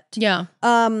not. Yeah.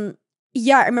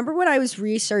 Yeah. I remember when I was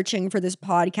researching for this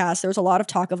podcast, there was a lot of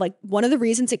talk of like one of the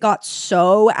reasons it got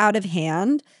so out of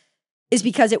hand is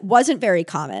because it wasn't very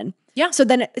common. Yeah. So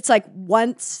then it's like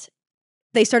once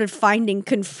they started finding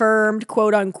confirmed,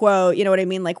 quote unquote, you know what I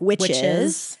mean, like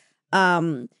witches.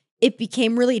 It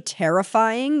became really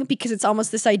terrifying because it's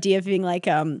almost this idea of being like,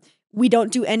 we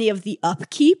don't do any of the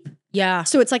upkeep. Yeah.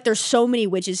 So it's like there's so many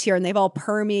witches here and they've all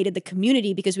permeated the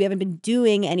community because we haven't been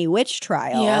doing any witch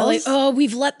trials. Yeah, like, oh,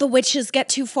 we've let the witches get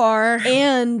too far.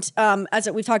 And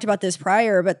we've talked about this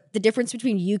prior, but the difference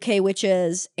between UK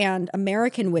witches and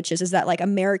American witches is that like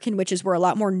American witches were a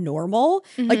lot more normal.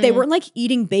 Like they weren't like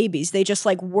eating babies. They just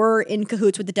like were in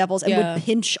cahoots with the devils and would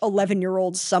pinch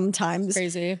 11-year-olds sometimes.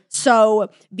 Crazy.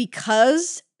 So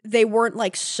because they weren't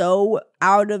like so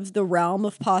out of the realm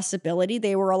of possibility,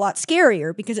 they were a lot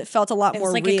scarier because it felt a lot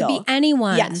more like real. It could be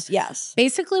anyone. Yes.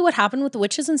 Basically what happened with the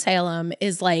witches in Salem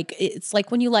is like, it's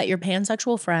like when you let your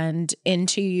pansexual friend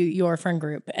into your friend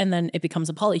group and then it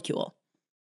becomes a polycule.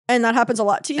 And that happens a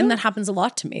lot to you? And that happens a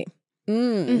lot to me.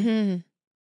 And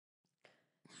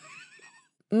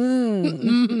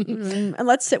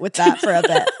let's sit with that for a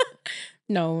bit.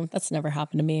 No, that's never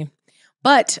happened to me.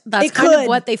 But that's kind of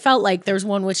what they felt like. There's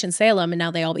one witch in Salem and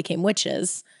now they all became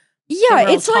witches. Yeah,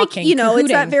 it's like, you know, cahooting.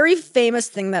 It's that very famous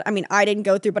thing that, I mean, I didn't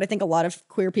go through, but I think a lot of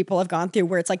queer people have gone through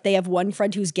where it's like they have one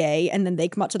friend who's gay and then they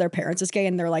come up to their parents as gay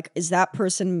and they're like, is that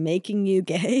person making you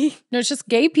gay? No, it's just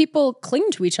gay people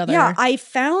cling to each other. Yeah,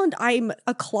 I'm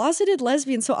a closeted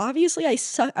lesbian, so obviously I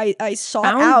sought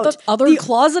found out the other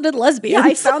closeted lesbians. Yeah,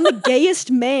 I found the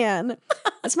gayest man.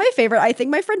 That's my favorite. I think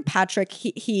my friend Patrick,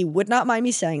 he would not mind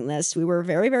me saying this. We were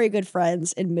very, very good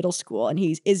friends in middle school, and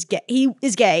he is gay. He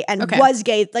is gay and was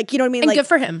gay. Like, you know what I mean? And like, good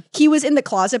for him. He was in the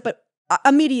closet, but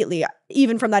immediately,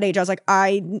 even from that age, I was like,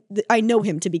 I know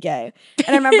him to be gay.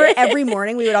 And I remember every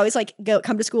morning we would always like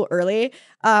come to school early,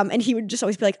 and he would just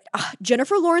always be like,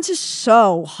 Jennifer Lawrence is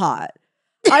so hot.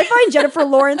 I find Jennifer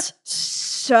Lawrence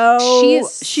she's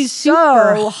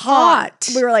super so hot.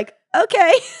 We were like,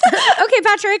 okay. Okay,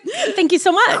 Patrick. Thank you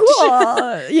so much.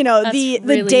 Cool. You know, That's the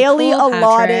really daily cool,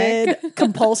 allotted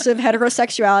compulsive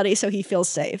heterosexuality, so he feels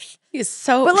safe. He's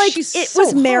so But like it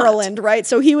was Maryland, right?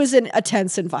 So he was in a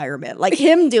tense environment. Like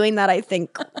him doing that, I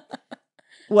think,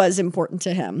 was important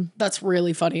to him. That's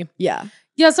really funny. Yeah.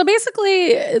 Yeah, so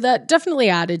basically that definitely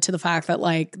added to the fact that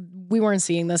like we weren't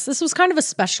seeing this. This was kind of a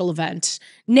special event,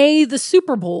 nay the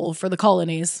Super Bowl for the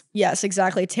colonies. Yes,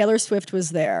 exactly. Taylor Swift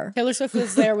was there. Taylor Swift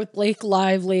was there with Blake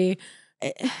Lively.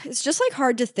 It's just like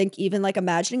hard to think, even like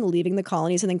imagining leaving the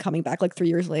colonies and then coming back like 3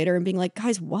 years later and being like,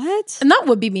 guys, what? And that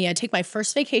would be me. I'd take my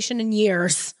first vacation in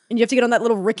years. And you have to get on that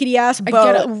little rickety ass boat.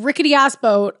 I get a rickety ass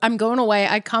boat. I'm going away.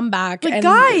 I come back. Like, and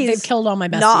guys, they've killed all my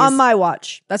besties. Not on my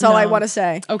watch. That's all I want to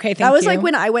say. Okay, thank you. That was like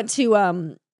when I went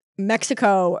to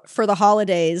Mexico for the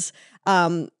holidays.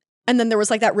 And then there was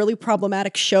like that really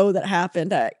problematic show that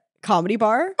happened at comedy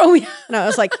bar. Oh yeah. And I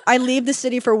was like, I leave the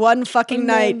city for one fucking And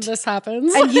then night. this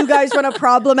happens. And you guys run a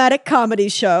problematic comedy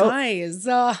show. Guys,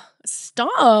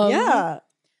 stop. Yeah.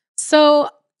 So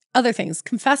other things.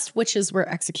 Confessed witches were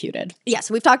executed.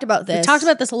 Yes, we've talked about this. We've talked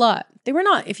about this a lot. They were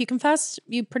not. If you confessed,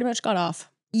 you pretty much got off.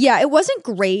 Yeah, it wasn't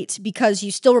great because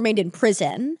you still remained in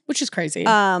prison. Which is crazy.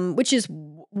 Which is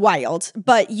wild.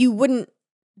 But you wouldn't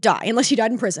die unless you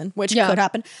died in prison, which could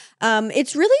happen.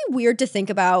 It's really weird to think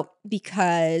about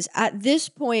because at this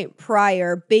point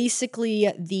prior,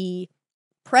 basically the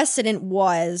precedent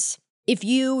was if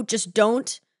you just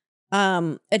don't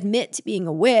admit to being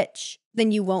a witch,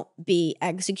 then you won't be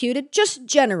executed. Just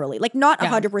generally, like not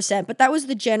 100%, but that was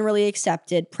the generally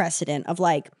accepted precedent of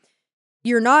like,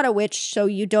 you're not a witch, so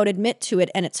you don't admit to it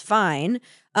and it's fine.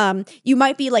 You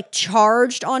might be like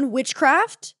charged on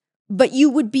witchcraft, but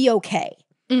you would be okay.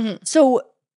 Mm-hmm. So,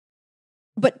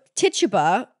 but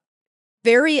Tituba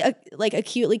very like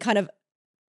acutely kind of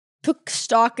took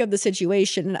stock of the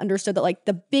situation and understood that like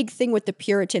the big thing with the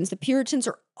Puritans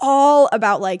are all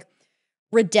about like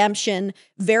redemption,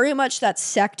 very much that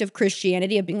sect of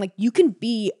Christianity of being like, you can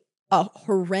be a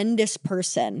horrendous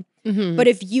person, but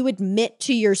if you admit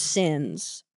to your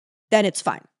sins, then it's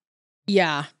fine.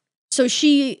 Yeah. So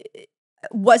she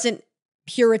wasn't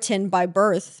Puritan by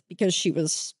birth because she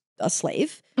was a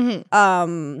slave.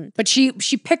 But she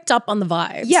picked up on the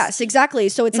vibes. Yes, exactly.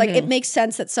 So it's like, it makes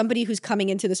sense that somebody who's coming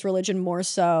into this religion more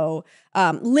so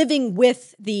living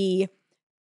with the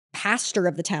pastor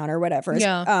of the town or whatever,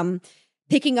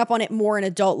 picking up on it more in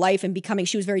adult life and becoming,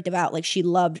 she was very devout. Like she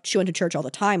went to church all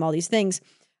the time, all these things.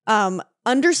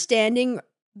 Understanding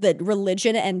the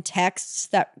religion and texts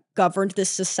that governed this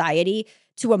society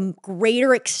to a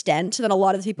greater extent than a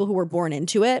lot of the people who were born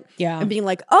into it. Yeah. And being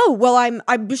like, oh, well,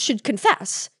 I should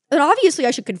confess. And obviously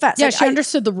I should confess. Yeah, like, she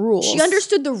understood the rules. She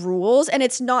understood the rules. And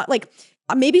it's not like,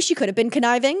 maybe she could have been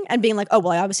conniving and being like, oh,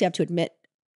 well, I obviously have to admit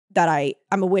that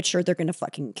I'm a witch or they're going to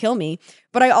fucking kill me.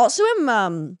 But I also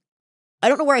am, I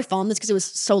don't know where I found this because it was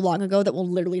so long ago that we'll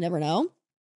literally never know.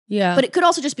 Yeah. But it could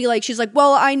also just be like, she's like,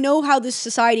 well, I know how this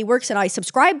society works and I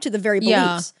subscribe to the very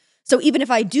beliefs. So even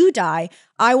if I do die,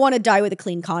 I want to die with a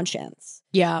clean conscience.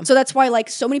 Yeah. So that's why like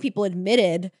so many people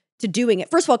admitted to doing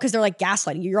it. First of all, because they're like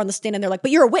gaslighting you. You're on the stand and they're like,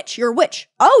 but you're a witch. You're a witch.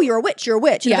 Oh, you're a witch. You're a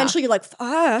witch. And eventually you're like,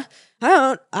 I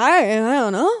don't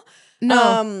know.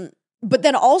 No. But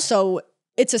then also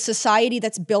it's a society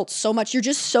that's built so much. You're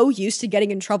just so used to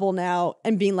getting in trouble now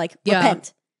and being like,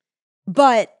 repent.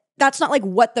 But that's not like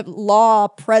what the law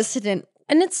precedent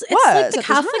and it's like the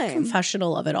Catholic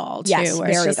confessional of it all too. Yes, where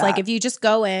it's just like if you just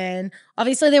go in,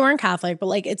 obviously they weren't Catholic, but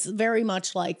like it's very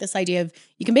much like this idea of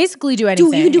you can basically do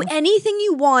anything. You can do anything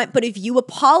you want, but if you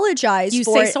apologize, you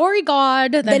for say sorry,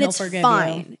 God, then he'll forgive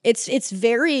fine. you.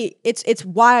 It's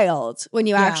wild when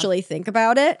you actually think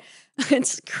about it.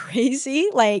 It's crazy.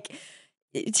 Like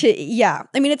I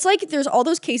mean, it's like there's all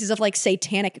those cases of like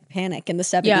satanic panic in the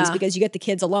 70s because you get the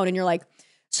kids alone and you're like,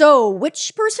 so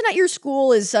which person at your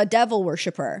school is a devil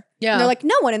worshiper? Yeah. And they're like,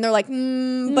 no one. And they're like, but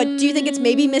do you think it's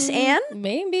maybe Miss Anne?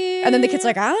 Maybe. And then the kid's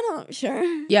like, I don't know, sure.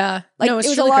 Yeah. Like no, it was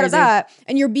really a lot crazy. of that.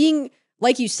 And you're being,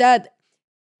 like you said,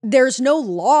 there's no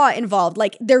law involved.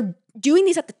 Like they're doing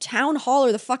these at the town hall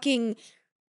or the fucking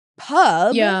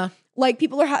pub. Yeah. Like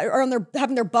people are on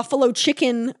having their buffalo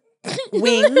chicken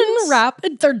wings. Wrap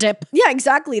their dip. Yeah,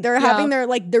 exactly. They're having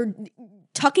they're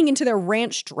tucking into their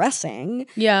ranch dressing.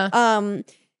 Yeah.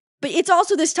 But it's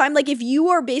also this time, like if you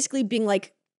are basically being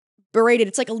like berated,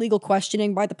 it's like illegal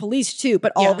questioning by the police too.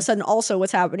 But all of a sudden also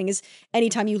what's happening is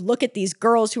anytime you look at these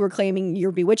girls who are claiming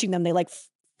you're bewitching them, they like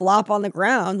flop on the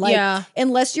ground. Like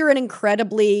unless you're an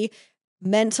incredibly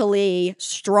mentally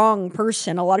strong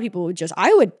person, a lot of people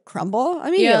I would crumble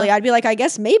immediately. I'd be like, I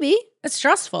guess maybe. It's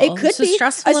stressful. It could be a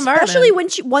stressful especially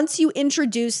environment. once you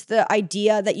introduce the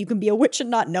idea that you can be a witch and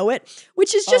not know it,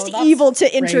 which is just evil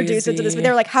to introduce into this. But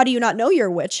they're like, how do you not know you're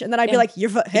a witch? And then I'd be like, Can you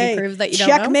prove that you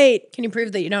checkmate. Don't know? Can you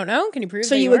prove that you don't know? Can you prove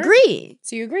so that you agree?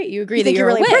 So you agree. You agree you that you're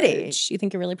really a witch. pretty. You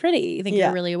think you're really pretty. You think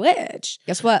you're really a witch.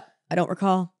 Guess what? I don't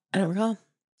recall. I don't recall.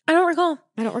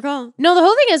 No, the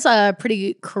whole thing is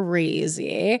pretty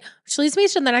crazy, which leads me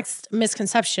to the next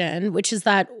misconception, which is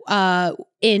that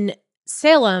in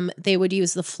Salem, they would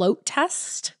use the float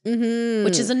test,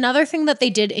 which is another thing that they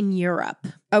did in Europe.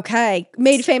 Okay.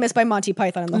 Made famous by Monty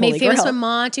Python and the Holy Grail. Made famous by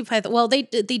Monty Python. Well, they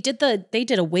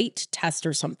did a weight test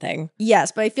or something.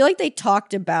 Yes, but I feel like they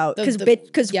talked about because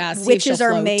witches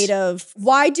are made of.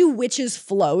 Why do witches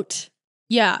float?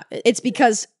 Yeah, it's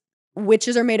because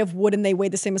witches are made of wood and they weigh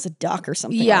the same as a duck or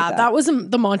something. Yeah, like that was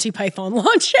the Monty Python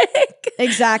logic.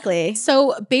 Exactly.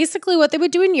 So basically, what they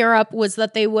would do in Europe was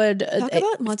that they would talk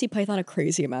about Monty Python a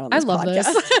crazy amount on this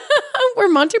podcast. This. We're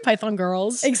Monty Python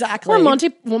girls. Exactly.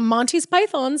 We're Monty's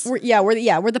Pythons. We're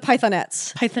the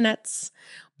Pythonettes. Pythonettes.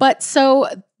 But so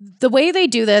the way they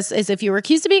do this is if you were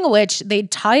accused of being a witch, they'd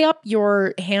tie up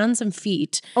your hands and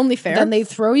feet. Only fair. Then they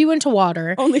throw you into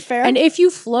water. Only fair. And if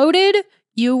you floated,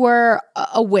 you were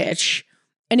a witch.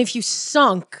 And if you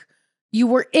sunk, you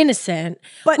were innocent,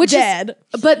 but dead.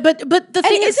 But the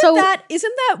thing is,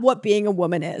 isn't that what being a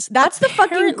woman is? That's the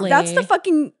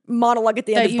fucking monologue at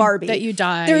the end of Barbie. That you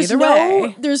die.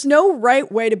 There's no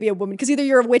right way to be a woman, because either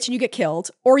you're a witch and you get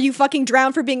killed, or you fucking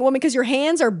drown for being a woman because your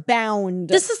hands are bound.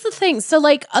 This is the thing. So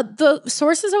like the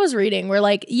sources I was reading were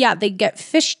like, yeah, they get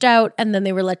fished out and then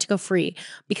they were let to go free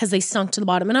because they sunk to the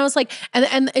bottom. And I was like,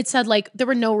 and it said like there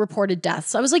were no reported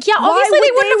deaths. I was like, yeah, obviously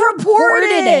they wouldn't have reported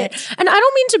it. And I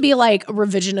don't mean to be like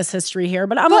revisionist history here,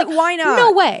 but I'm like, why not?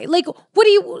 No way. Like, what do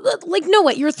you like? No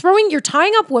way. You're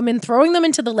tying up women, throwing them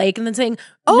into the lake, and then saying,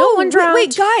 no one drowned.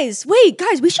 Wait, guys,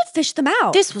 we should fish them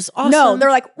out. This was awesome. No, they're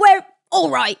like, well,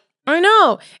 all right. I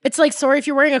know. It's like, sorry, if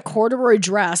you're wearing a corduroy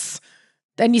dress,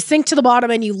 then you sink to the bottom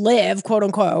and you live, quote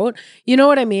unquote. You know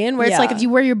what I mean? Where it's like, if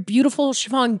you wear your beautiful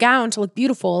chiffon gown to look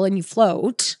beautiful and you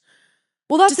float.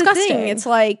 Well, that's disgusting. The thing. It's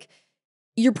like,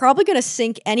 you're probably going to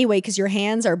sink anyway because your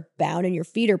hands are bound and your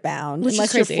feet are bound,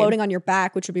 unless you're floating on your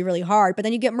back, which would be really hard. But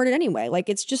then you get murdered anyway. Like,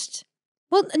 it's just.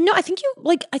 Well, no, I think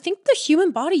the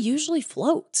human body usually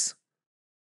floats.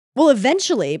 Well,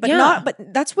 eventually, but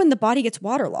that's when the body gets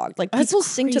waterlogged. Like, people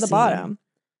sink to the bottom.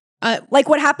 Like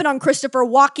what happened on Christopher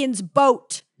Walken's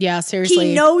boat. Yeah, seriously.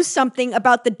 He knows something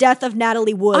about the death of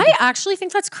Natalie Wood. I actually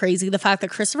think that's crazy, the fact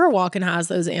that Christopher Walken has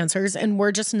those answers and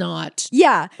we're just not.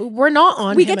 Yeah. We're not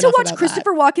on We get to watch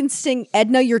Christopher Walken sing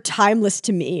Edna, You're Timeless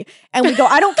to Me. And we go,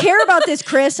 I don't care about this,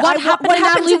 Chris. What happened to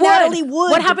Natalie Wood?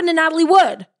 What happened to Natalie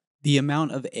Wood? The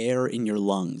amount of air in your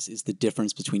lungs is the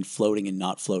difference between floating and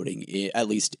not floating, at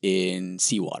least in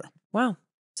seawater. Wow.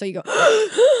 So you go,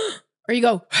 or you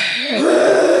go,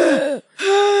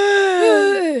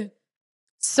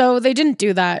 so they didn't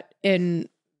do that in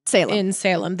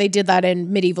Salem. They did that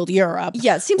in medieval Europe.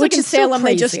 Yeah, it seems like in Salem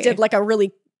they just did like a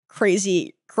really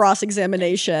crazy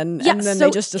cross-examination, and then they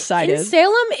just decided. In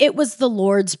Salem, it was the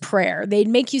Lord's Prayer. They'd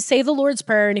make you say the Lord's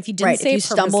Prayer, and if you didn't say it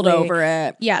purposely, stumbled over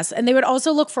it. Yes, and they would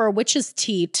also look for a witch's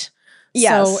teat.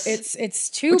 Yes. So it's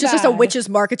too Which is just a witch's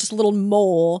mark. It's just a little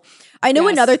mole. I know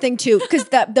another thing too, because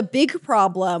the big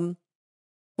problem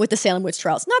with the Salem witch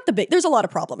trials, there's a lot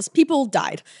of problems. People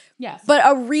died. Yes. But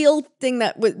a real thing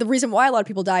the reason why a lot of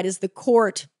people died is the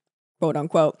court, quote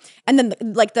unquote, and then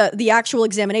the actual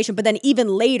examination. But then even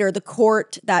later, the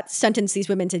court that sentenced these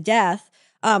women to death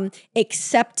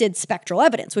accepted spectral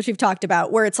evidence, which we've talked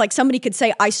about, where it's like somebody could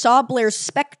say, I saw Blair's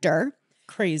specter.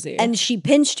 Crazy. And she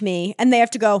pinched me, and they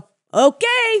have to go,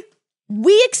 okay,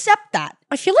 we accept that.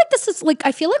 I feel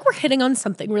like we're hitting on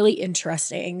something really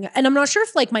interesting. And I'm not sure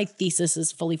if like my thesis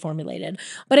is fully formulated,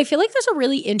 but I feel like there's a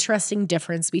really interesting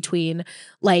difference between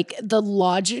like the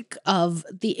logic of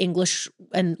the English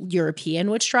and European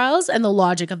witch trials and the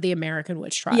logic of the American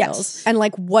witch trials. Yes. And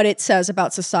like what it says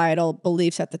about societal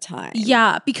beliefs at the time.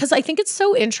 Yeah, because I think it's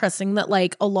so interesting that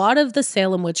like a lot of the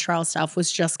Salem witch trial stuff was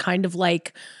just kind of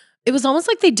like, it was almost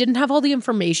like they didn't have all the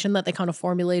information that they kind of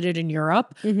formulated in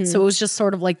Europe. Mm-hmm. So it was just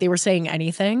sort of like they were saying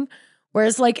anything.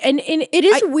 Whereas like, and it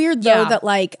is weird though that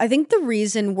like, I think the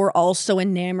reason we're all so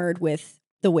enamored with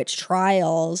the witch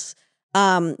trials,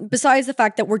 besides the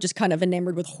fact that we're just kind of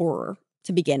enamored with horror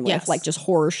to begin with, like just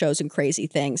horror shows and crazy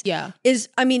things, is,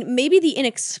 I mean, maybe the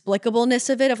inexplicableness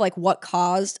of it, of like what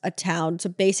caused a town to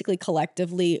basically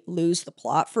collectively lose the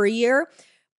plot for a year.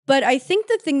 But I think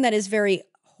the thing that is very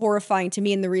horrifying to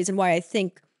me, and the reason why I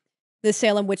think the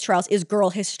Salem witch trials is girl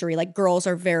history, like girls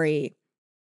are very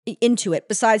into it,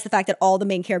 besides the fact that all the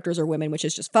main characters are women, which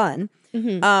is just fun,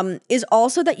 is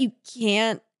also that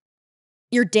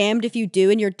you're damned if you do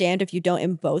and you're damned if you don't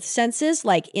in both senses.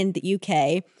 Like in the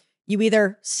UK, you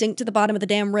either sink to the bottom of the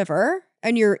damn river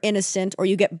and you're innocent, or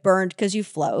you get burned because you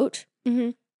float,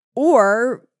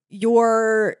 or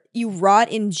you rot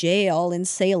in jail in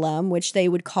Salem, which they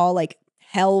would call like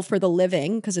hell for the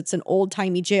living because it's an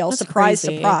old-timey jail. That's surprise,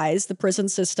 crazy. Surprise, the prison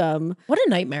system. What a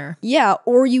nightmare. Yeah,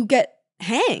 or you get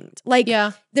hanged. Like,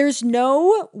 there's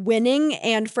no winning,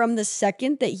 and from the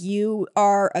second that you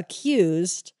are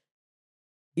accused,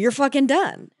 you're fucking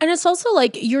done. And it's also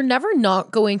like, you're never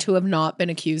not going to have not been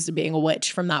accused of being a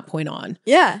witch from that point on.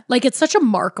 Yeah. Like, it's such a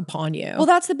mark upon you. Well,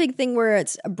 that's the big thing where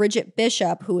it's Bridget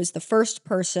Bishop, who is the first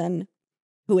person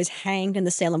who was hanged in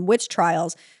the Salem witch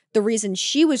trials. the reason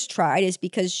she was tried is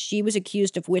because she was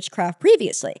accused of witchcraft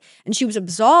previously. And she was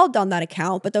absolved on that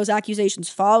account, but those accusations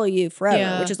follow you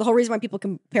forever, which is the whole reason why people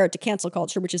compare it to cancel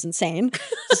culture, which is insane.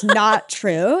 It's not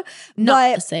true.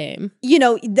 Not the same. You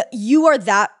know, you are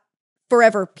that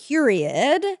forever,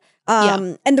 period.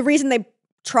 And the reason they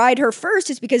tried her first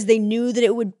is because they knew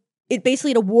that it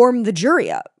basically to warm the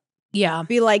jury up. Yeah.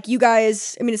 Be like, you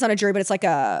guys, I mean, it's not a jury, but it's like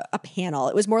a panel.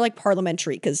 It was more like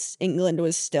parliamentary because England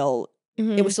was still,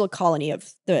 it was still a colony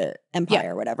of the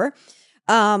empire or whatever.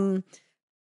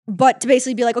 But to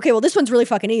basically be like, okay, well, this one's really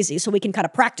fucking easy. So we can kind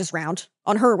of practice round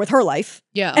on her with her life.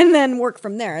 Yeah. And then work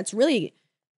from there. It's really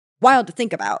wild to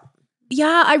think about.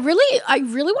 Yeah, I really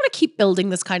want to keep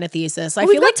building this kind of thesis. I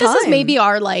feel like this is maybe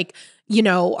our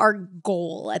our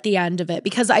goal at the end of it,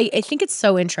 because I think it's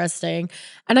so interesting.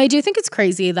 And I do think it's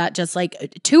crazy that just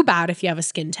too bad if you have a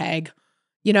skin tag,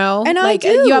 And I do.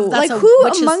 You have, that's who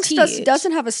amongst us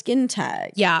doesn't have a skin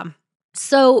tag? Yeah.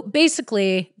 So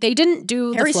basically, they didn't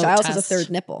do Harry the float Styles test. has a third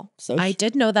nipple. So I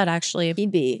did know that, actually.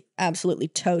 He'd be absolutely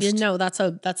toast. No, that's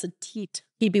a teat.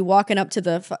 He'd be walking up to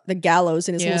the gallows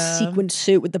in his little sequined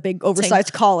suit with the big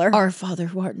oversized collar. Our Father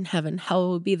who art in heaven,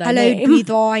 hallowed be thy Hello name. be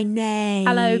thy name.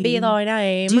 Hallowed be thy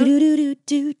name. Do do do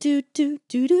do do do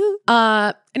do do.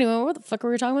 Anyway, what the fuck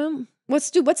were we talking about?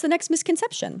 What's the next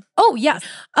misconception? Oh, yeah.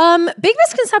 Big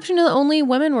misconception is that only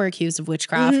women were accused of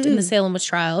witchcraft in the Salem witch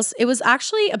trials. It was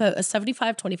actually about a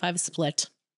 75-25 split.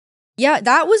 Yeah,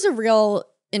 that was a real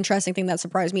interesting thing that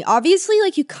surprised me. Obviously,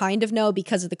 you kind of know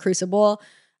because of the Crucible,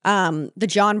 the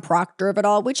John Proctor of it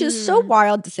all, which is so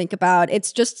wild to think about.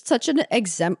 It's just such an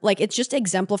it just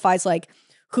exemplifies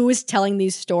who is telling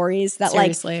these stories that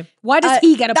Seriously. Why does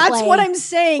he get a play? That's what I'm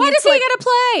saying. Why does he get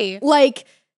a play?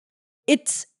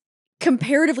 It's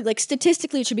comparatively,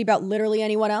 statistically, it should be about literally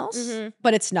anyone else,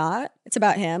 but it's not. It's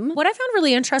about him. What I found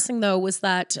really interesting, though, was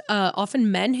that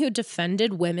often men who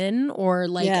defended women or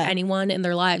anyone in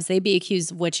their lives, they'd be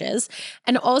accused of witches.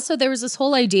 And also there was this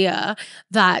whole idea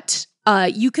that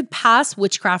you could pass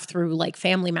witchcraft through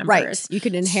family members. Right. You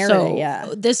could inherit it,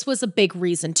 yeah. This was a big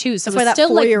reason, too. So that's it's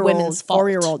still women's fault.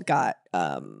 4-year-old got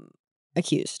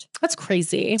accused. That's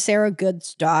crazy. Sarah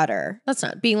Good's daughter. That's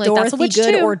not being Dorothy that's a witch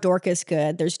Good too. or Dorcas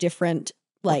Good. There's different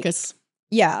Dorcas.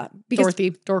 Yeah, because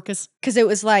Dorcas. Because it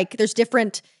was there's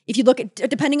different. If you look at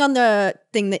depending on the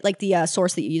thing that the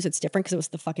source that you use, it's different because it was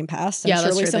the fucking past. Yeah, that's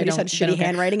surely true. somebody just had shitty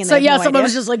handwriting. And so no someone idea.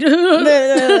 was just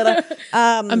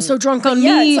I'm so drunk on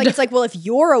mead. mead. It's well, if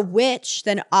you're a witch,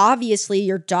 then obviously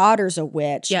your daughter's a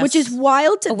witch, which is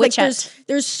wild to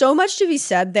there's so much to be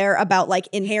said there about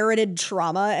inherited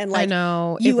trauma and I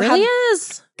know it really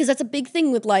is. Because that's a big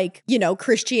thing with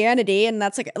Christianity, and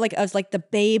that's the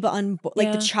babe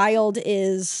the child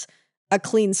is a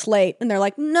clean slate, and they're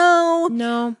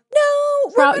no.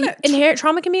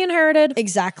 Trauma can be inherited.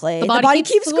 Exactly. The body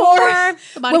keeps score.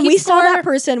 When we saw that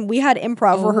person, we had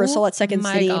improv rehearsal at Second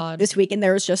City this week, and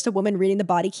there was just a woman reading the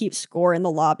body keeps score in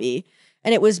the lobby.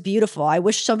 And it was beautiful. I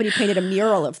wish somebody painted a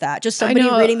mural of that. Just somebody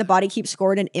reading the body keeps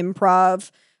score in an improv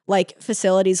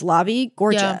facilities lobby.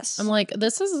 Gorgeous. Yeah. I'm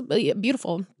this is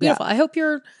beautiful. Beautiful. I hope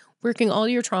you're working all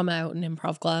your trauma out in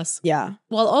improv class. Yeah.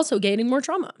 While also gaining more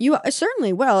trauma. You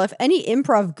certainly will. If any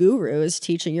improv guru is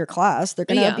teaching your class, they're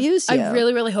going to abuse you. I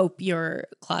really, really hope your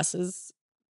classes,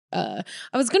 I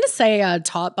was going to say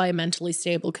taught by a mentally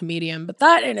stable comedian, but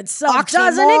that in itself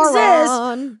doesn't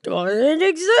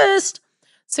exist.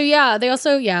 So they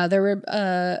also, there were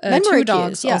two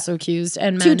dogs also accused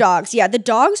and men. 2 dogs. Yeah, the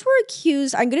dogs were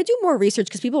accused. I'm going to do more research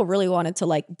because people really wanted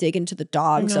to dig into the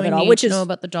dogs of it all, which is know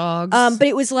about the dogs. But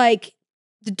it was the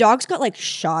dogs got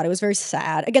shot. It was very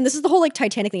sad. Again, this is the whole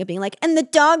Titanic thing of being and the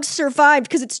dogs survived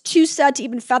because it's too sad to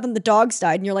even fathom the dogs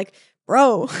died. And you're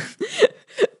bro,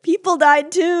 people died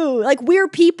too. We're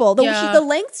people. The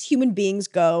lengths human beings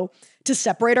go to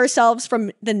separate ourselves from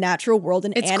the natural world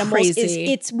and animals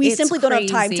crazy. We simply don't have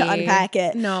time to unpack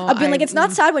it. No, I've been it's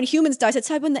not sad when humans die, it's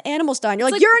sad when the animals die. And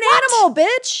you're you're an animal,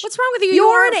 bitch. What's wrong with you?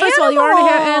 You're an animal. First of all, you are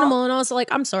an animal, and also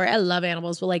I'm sorry, I love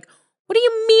animals, but what do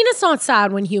you mean it's not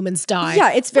sad when humans die?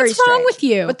 Yeah, it's very What's wrong with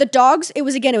you? But the dogs, it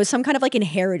was some kind of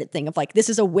inherited thing of this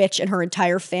is a witch and her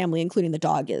entire family, including the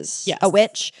dog, is a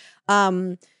witch.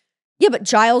 Yeah, but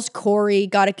Giles Corey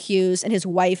got accused, and his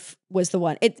wife was the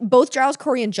one. Both Giles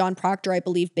Corey and John Proctor, I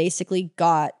believe, basically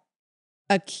got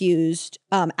accused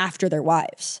after their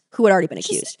wives, who had already been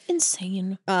accused.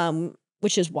 Insane.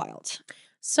 Which is wild.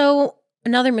 So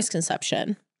another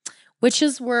misconception: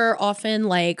 witches were often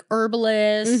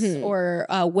herbalists or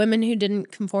women who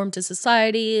didn't conform to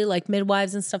society,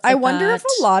 midwives and stuff. I wonder if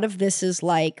a lot of this is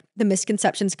the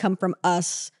misconceptions come from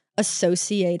us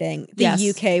associating the Yes.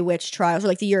 UK witch trials or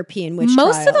like the European witch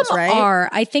Most trials, of them right? are.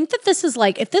 I think that this is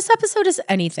like, if this episode is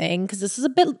anything, because this is a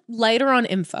bit lighter on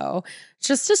info,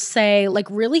 just to say, like,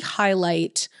 really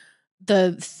highlight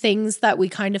the things that we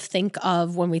kind of think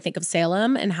of when we think of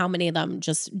Salem and how many of them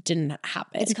just didn't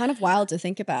happen. It's kind of wild to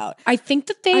think about. I think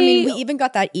that they. I mean, we even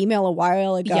got that email a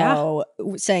while ago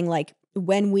saying like,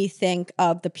 when we think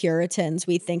of the Puritans,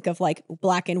 we think of like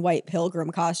black and white pilgrim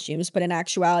costumes, but in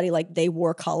actuality, like they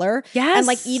wore color. Yes. And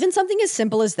like even something as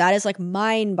simple as that is like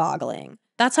mind boggling.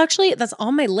 That's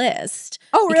on my list.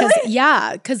 Oh, really? Because,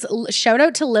 yeah, because shout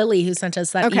out to Lily who sent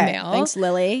us that email. Thanks,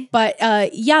 Lily. But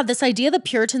yeah, this idea that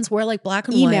Puritans were like black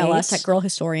and Email white. us at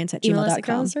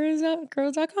girlhistorians@gmail.com.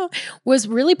 girlhistorians.com was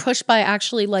really pushed by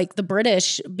actually like the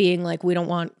British being like, we don't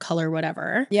want color,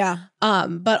 whatever. Yeah.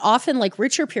 But often like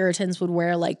richer Puritans would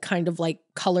wear like kind of like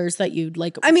colors that you'd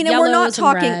like. I mean, and we're not yellows and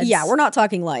talking, reds. we're not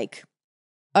talking like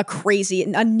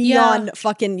a neon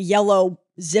fucking yellow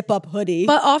zip up hoodie.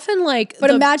 But often like,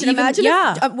 imagine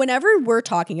yeah. if, whenever we're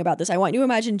talking about this, I want you to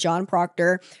imagine John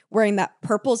Proctor wearing that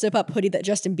purple zip up hoodie that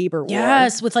Justin Bieber wore.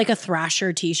 Yes, with like a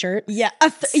Thrasher t-shirt. Yeah,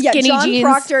 Skinny John jeans.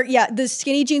 Proctor. Yeah, the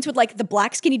skinny jeans with like the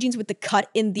black skinny jeans with the cut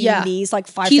in the knees, like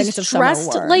 5 seconds of He's summer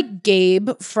dressed wore. like Gabe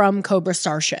from Cobra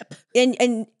Starship. And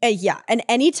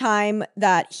any time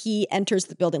that he enters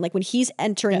the building, like when he's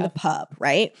entering the pub,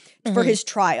 right, for his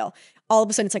trial, all of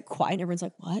a sudden it's like quiet and everyone's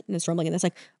like, what? And it's rumbling and it's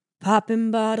like, popping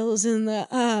bottles in the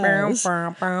eyes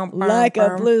like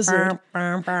a blizzard.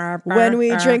 When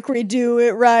we drink, we do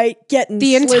it right. Getting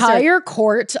The slizzard. entire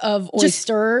court of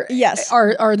Oyster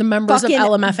are the members of Fucking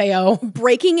LMFAO.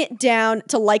 breaking it down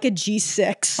to like a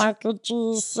G6. Like a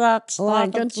G6.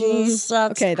 Like a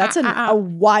G6. Okay, that's a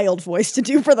wild voice to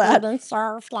do for that. It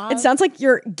It sounds like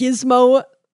your Gizmo.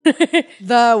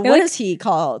 What like- is he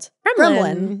called?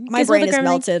 Gremlin. My Gizmo brain the is Gremlin.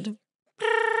 melted.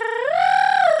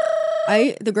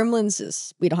 The Gremlins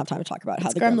is. We don't have time to talk about how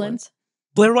the Gremlins.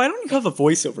 Blair, why don't you have a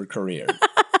voiceover career?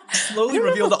 Slowly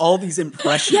revealed all these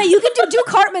impressions. Yeah, you can do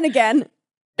Cartman again.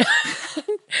 I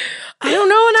don't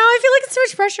know. Now I feel like it's too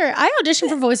much pressure. I auditioned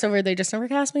for voiceover. They just never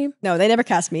cast me. No, they never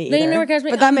cast me. They either. never cast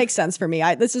me. But that makes sense for me.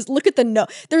 Look at the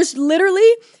note. There's literally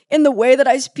in the way that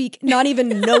I speak, not even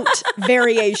note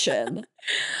variation.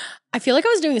 I feel like I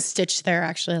was doing a stitch there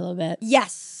actually a little bit.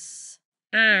 Yes.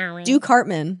 Do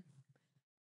Cartman.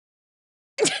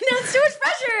 That's too much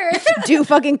pressure. Do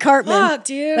fucking Cartman. Fuck,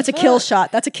 dude. That's a kill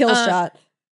shot. That's a kill shot.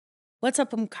 What's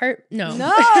up, Cart? No.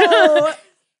 No.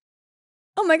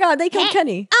 Oh my God, they killed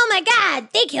Kenny. Oh my God,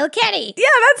 they killed Kenny. Yeah,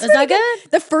 that's Is that really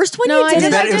good? The first one No, you I did.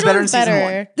 did. better- it was I did better one in season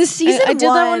one. The season I did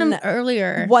that one one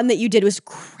earlier. one that you did was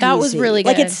crazy. That was really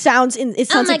Like good. it sounds Oh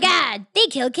like my God, they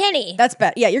killed Kenny. that's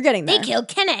bad. Yeah, you're getting They there. killed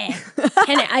Kenny.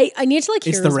 I need to like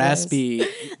hear It's the his voice. raspy.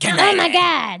 Oh my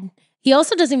God. He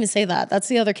also doesn't even say that. That's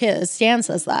the other kid. Stan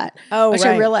says that. Oh, which I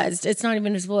right. realized it's not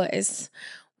even his voice.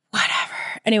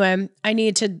 Whatever. Anyway, I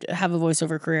need to have a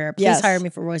voiceover career. Please Yes. hire me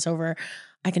for voiceover.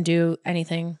 I can do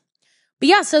anything. But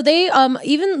yeah, so they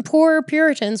even poor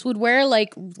Puritans would wear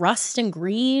like rust and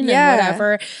green Yeah. and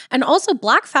whatever. And also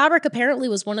black fabric apparently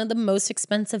was one of the most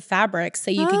expensive fabrics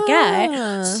that you could get.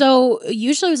 Ah. So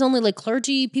usually it was only like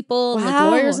clergy people and like Wow.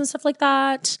 lawyers and stuff like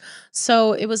that.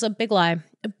 So it was a big lie.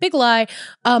 A big lie.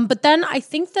 But then I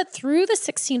think that through the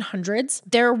 1600s,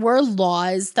 there were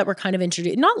laws that were kind of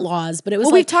introduced. Not laws, but it was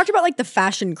Well, we've like talked about like the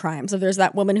fashion crimes. So there's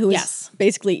that woman who was Yes.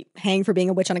 basically hanged for being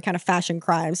a witch on account of fashion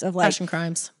crimes. Of like, fashion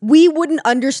crimes. we wouldn't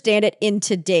understand it in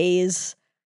today's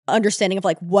understanding of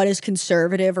like what is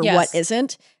conservative or Yes. what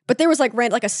isn't. But there was like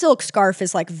a silk scarf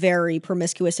is like very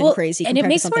promiscuous and crazy. And it compared to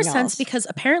makes more something sense else. because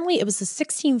apparently it was the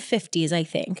 1650s, I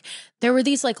think. There were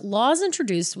these like laws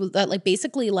introduced that like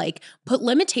basically like put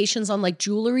limitations on like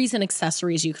jewelries and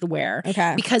accessories you could wear.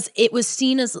 Okay. Because it was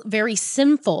seen as very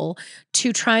sinful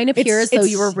to try and appear as though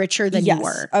you were richer than you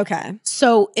were. Okay.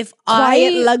 So if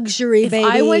Quiet I luxury, if baby.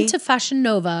 I went to Fashion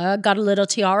Nova, got a little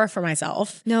tiara for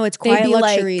myself. No, it's they'd quiet be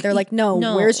luxury. like, They're like, no,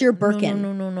 where's your Birkin?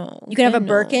 No. You can have a No.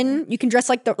 Birkin. You can dress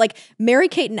like Mary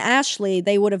Kate and Ashley.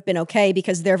 They would have been okay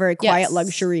because they're very quiet Yes.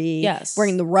 luxury. Yes.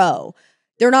 Wearing the row.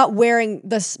 They're not wearing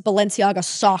the Balenciaga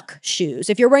sock shoes.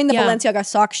 If you're wearing the Yeah. Balenciaga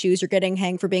sock shoes, you're getting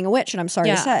hanged for being a witch. And I'm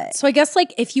sorry to say. So I guess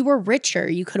like if you were richer,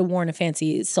 you could have worn a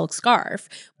fancy silk scarf.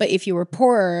 But if you were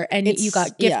poorer and you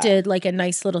got gifted like a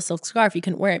nice little silk scarf, you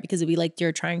couldn't wear it because it'd be like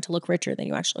you're trying to look richer than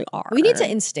you actually are. We need to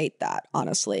instate that,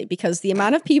 honestly, because the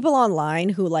amount of people online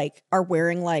who like are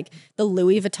wearing like the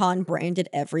Louis Vuitton branded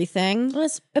everything. Well,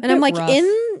 it's a And bit I'm like, rough.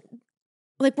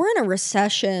 we're in a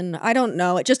recession. I don't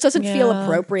know. It just doesn't feel Yeah.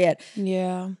 appropriate.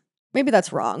 Yeah. Maybe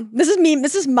that's wrong. This is me.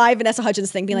 This is my Vanessa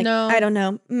Hudgens thing being like, No. I don't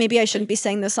know. Maybe I shouldn't be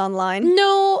saying this online.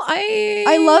 No,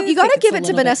 I love, you gotta think give it's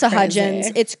it to a little bit Vanessa crazy.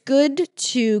 Hudgens. It's good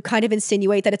to kind of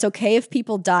insinuate that it's okay if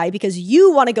people die because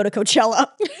you want to go to Coachella.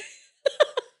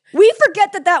 We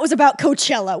forget that was about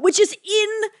Coachella, which is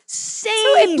insane.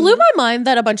 So it blew my mind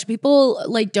that a bunch of people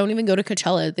like don't even go to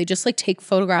Coachella. They just like take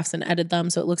photographs and edit them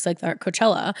so it looks like they're at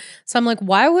Coachella. So I'm like,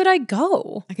 why would I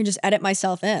go? I can just edit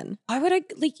myself in. Why would I,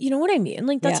 like, you know what I mean?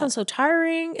 Like that Yeah. sounds so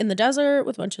tiring in the desert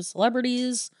with a bunch of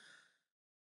celebrities.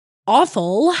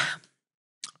 Awful.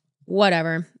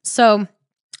 Whatever. So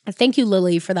thank you,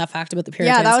 Lily, for that fact about the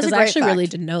Puritans. Yeah, that was a 'cause I great actually really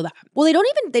fact. didn't know that. Well,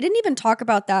 they didn't even talk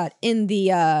about that in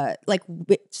the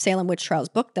Salem Witch Trials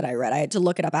book that I read. I had to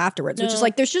look it up afterwards, which is No.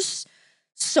 like there's just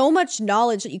so much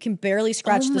knowledge that you can barely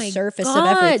scratch Oh the my surface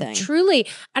God, of everything. Truly.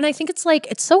 And I think it's like,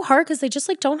 it's so hard because they just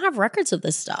like don't have records of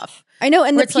this stuff. I know,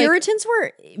 and Where the it's like- Puritans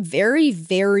were very,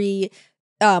 very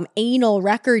anal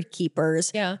record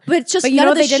keepers. Yeah. But it's just But you none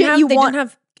know of what the they shit didn't have? you They want. didn't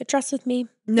have get dressed with me.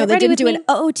 No, Get they ready didn't do with an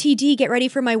me. OOTD. Get ready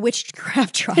for my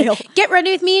witchcraft trial. Get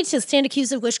ready with me to stand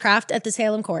accused of witchcraft at the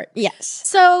Salem court. Yes.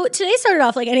 So today started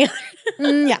off like any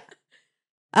other Yeah.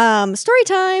 Story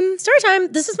time. story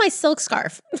time. This is my silk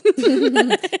scarf.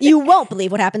 You won't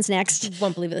believe what happens next.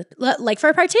 Won't believe it. Like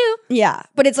for part 2. Yeah.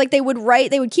 But it's like they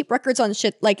would keep records on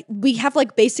shit. Like we have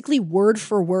like basically word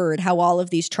for word how all of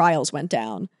these trials went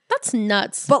down. That's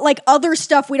nuts. But like other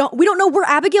stuff, we don't know where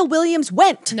Abigail Williams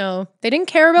went. No, they didn't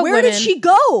care about Where women. did she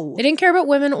go? They didn't care about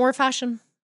women or fashion.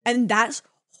 And that's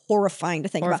horrifying to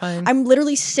think Horrifying. about. I'm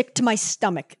literally sick to my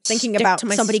stomach thinking Sick about to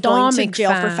my somebody going to stomach,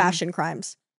 jail for fam. fashion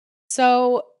crimes.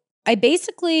 So I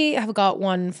basically have got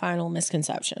one final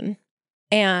misconception,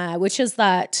 which is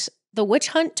that the witch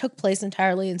hunt took place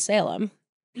entirely in Salem,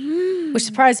 which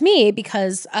surprised me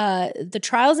because the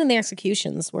trials and the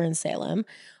executions were in Salem,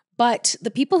 but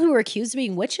the people who were accused of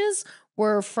being witches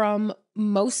were from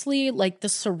mostly like the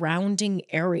surrounding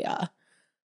area.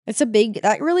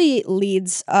 That really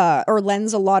leads or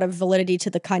lends a lot of validity to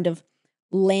the kind of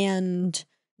land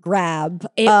grab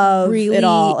It of really it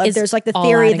all. is There's like the all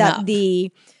theory adding that up.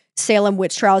 the Salem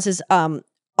witch trials is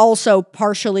also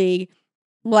partially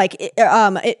like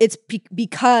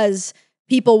because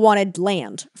people wanted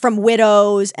land from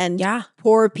widows and Yeah.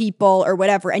 poor people or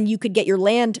whatever, and you could get your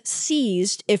land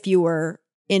seized if you were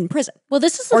in prison. Well,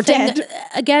 this is the Or thing. dead.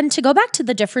 Again, to go back to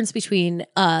the difference between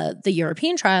the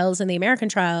European trials and the American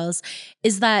trials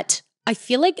is that I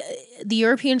feel like the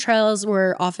European trials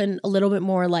were often a little bit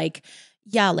more like,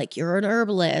 yeah, like you're an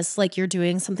herbalist, like you're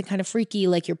doing something kind of freaky,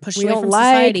 like you're pushed We away don't from like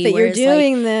society. that you're whereas, like,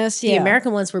 doing this. the Yeah.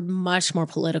 American ones were much more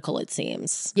political, it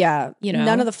seems. Yeah. You know?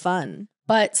 None of the fun.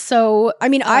 But so, I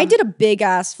mean, I did a big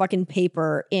ass fucking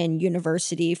paper in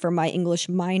university for my English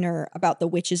minor about the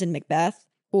witches in Macbeth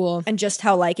cool. and just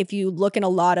how, like, if you look in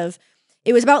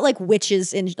it was about like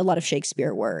witches in a lot of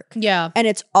Shakespeare work. Yeah. And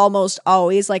it's almost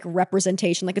always like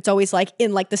representation. Like, it's always like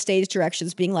in like the stage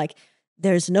directions being like, they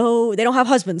don't have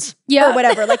husbands Yeah. or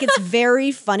whatever. Like, it's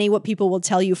very funny what people will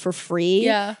tell you for free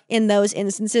Yeah. in those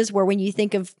instances where when you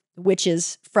think of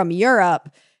witches from Europe,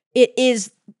 it is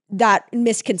that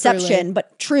misconception, Truly.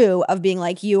 but true, of being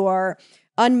like you are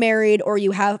unmarried or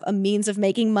you have a means of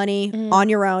making money on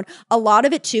your own. A lot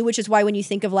of it too, which is why when you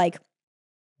think of like,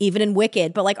 even in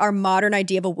Wicked, but like our modern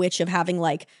idea of a witch of having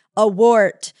like a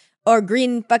wart or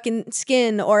green fucking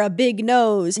skin or a big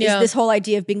nose Yeah. is this whole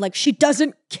idea of being like, she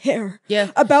doesn't care Yeah.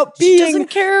 about She being doesn't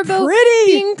care about pretty.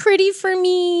 being pretty for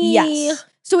me. Yes.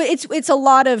 So it's a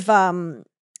lot of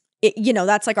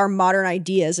that's like our modern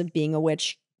ideas of being a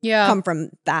witch Yeah. come from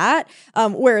that.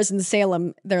 Whereas in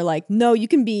Salem, they're like, no, you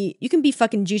can be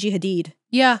fucking Gigi Hadid,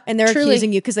 Yeah. and they're truly.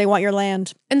 accusing you because they want your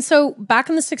land. And so back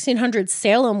in the 1600s,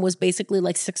 Salem was basically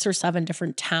like 6 or 7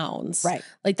 different towns. Right.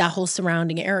 Like that whole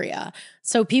surrounding area.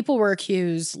 So people were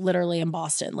accused literally in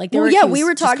Boston. Like they Well, were yeah, accused we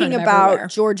were just kind talking of about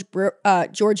everywhere.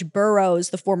 George Burroughs,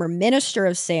 the former minister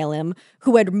of Salem,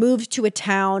 who had moved to a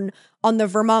town on the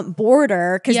Vermont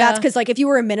border, because Yeah. that's because like if you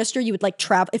were a minister, you would like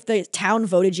travel. If the town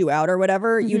voted you out or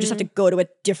whatever, you just have to go to a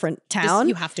different Just- town.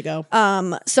 you have to go.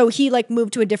 So he like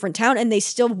moved to a different town, and they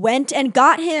still went and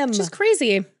got him. Which is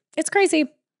crazy. It's crazy.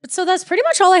 But so that's pretty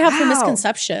much all I have for Wow.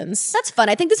 misconceptions. That's fun.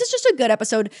 I think this is just a good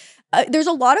episode. There's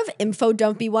a lot of info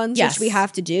dumpy ones, Yes. which we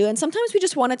have to do. And sometimes we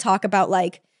just want to talk about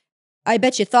like, I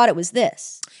bet you thought it was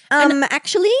this.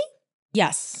 Actually,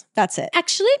 Yes. that's it.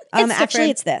 Actually,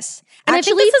 Actually, it's this. And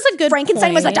Actually, I think this is a good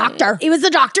Frankenstein was a point. doctor. He was the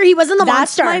doctor. He wasn't the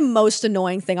That's monster. my most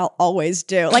annoying thing I'll always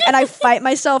do. Like, and I fight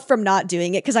myself from not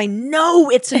doing it because I know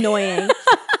it's annoying.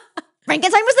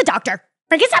 Frankenstein was the doctor.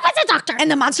 Frankenstein was a doctor. And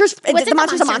the monster's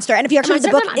a monster. And if you actually read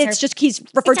the book, it's just he's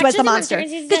referred to as the monster.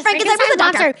 Because Frankenstein was a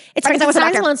doctor. It's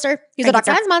Frankenstein's monster. He's a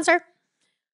doctor. Frankenstein's monster.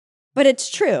 But it's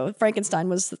true. Frankenstein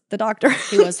was the doctor.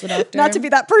 He was the doctor. Not to be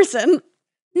that person.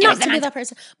 Not to be that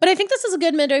person. But I think this is a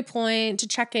good midway point to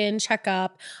check in, check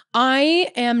up.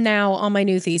 I am now on my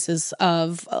new thesis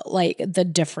of like the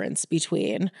difference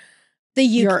between The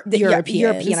Europeans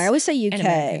European. I always say and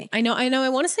American. UK. I know. I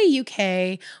want to say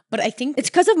UK, but I think It's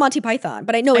because of Monty Python.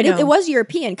 But I know I know. it was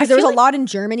European I because there was feel a lot in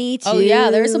Germany too. oh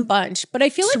yeah, there's a bunch. But I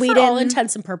feel like for all Sweden.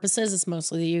 intents and purposes, it's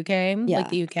mostly the UK. Yeah. Like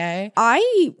the UK.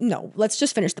 No, let's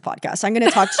just finish the podcast. I'm going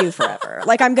to talk to you forever.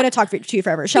 Like I'm going to talk to you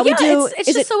forever. Shall we do?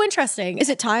 It's just so interesting. Is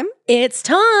it time? It's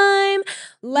time.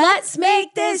 Let's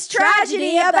make this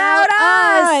tragedy about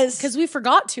us. Because we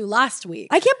forgot to last week.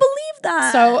 I can't believe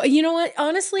that. So you know what?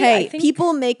 Honestly, hey, I think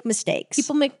people make mistakes.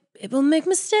 people make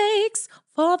mistakes.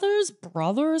 Fathers,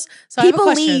 brothers. So People I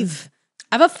have a question. leave.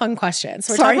 I have a fun question.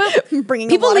 So we're Sorry, talking about I'm bringing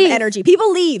people a lot leave. of energy.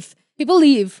 People leave. people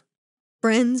leave.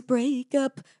 Friends break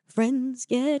up. Friends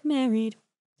get married.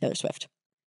 Taylor Swift.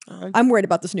 It I'm worried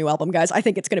about this new album, guys. I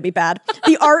think it's going to be bad.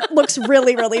 The art looks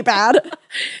really, really bad.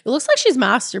 looks like she's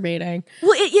masturbating.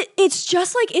 Well, it's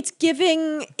just like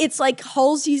it's like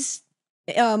Halsey's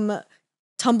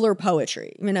Tumblr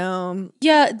poetry, you know?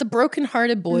 Yeah, the Broken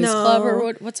Hearted Boys No. Club,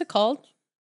 or what's it called?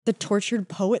 The Tortured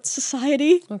Poets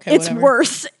Society. Okay, it's whatever.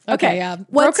 worse. Okay, yeah.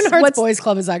 What's Broken Hearts Boys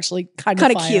Club is actually kind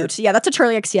of cute. Yeah, that's a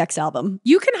Charlie XCX album.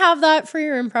 You can have that for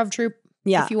your improv troupe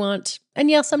Yeah. if you want.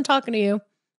 And yes, I'm talking to you.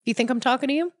 You think I'm talking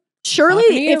to you? Surely,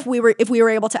 Talking to you. if we were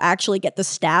able to actually get the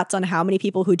stats on how many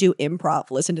people who do improv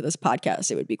listen to this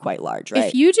podcast, it would be quite large, right?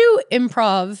 If you do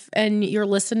improv and you're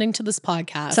listening to this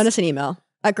podcast, Send us an email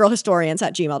at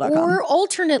girlhistorians@gmail.com. or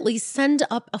alternately send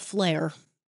up a flare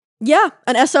Yeah,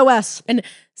 an SOS. and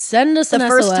send us The an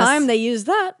first SOS. time they used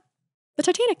that, the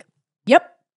Titanic. Yep.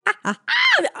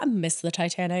 I miss the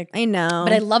Titanic. I know.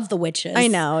 But I love the witches. I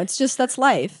know. It's just, that's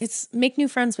life. It's make new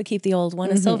friends but keep the old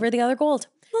one and Mhm. silver the other gold.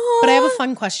 But I have a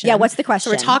fun question. Yeah, what's the So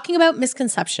question? we're talking about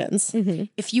misconceptions. Mhm.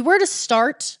 If you were to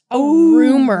start a Ooh.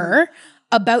 rumor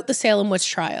about the Salem witch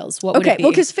trials, what would Okay, it be?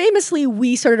 well, because famously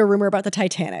we started a rumor about the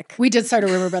Titanic. we did start a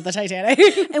rumor about the Titanic.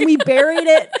 And we buried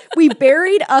it. We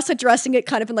buried us addressing it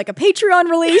kind of in like a Patreon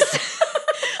release,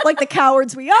 like the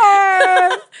cowards we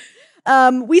are.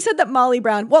 We said that Molly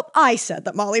Brown, I said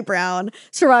that Molly Brown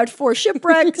survived 4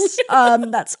 shipwrecks.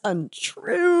 That's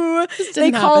untrue. They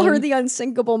didn't call her happen. the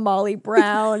unsinkable Molly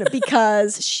Brown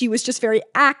because she was just very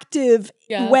active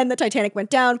Yeah. when the Titanic went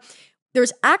down.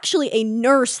 There's actually a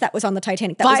nurse that was on the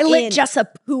Titanic that was Violet in,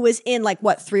 Jessup. who was in like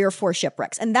 3 or 4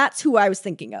 shipwrecks. And that's who I was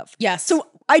thinking of. Yes. So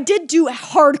I did do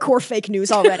hardcore fake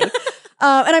news already.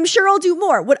 And I'm sure I'll do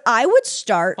more. What I would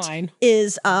start Fine.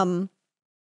 is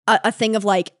a thing of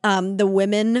like the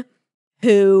women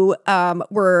who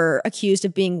were accused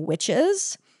of being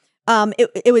witches.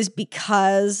 It was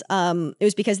because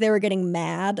they were getting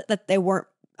mad that they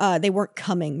weren't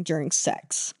coming during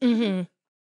sex. Mm-hmm.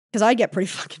 Because I get pretty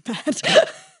fucking mad.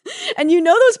 And you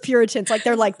know those Puritans, like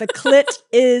they're like the clit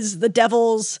is the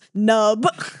devil's nub,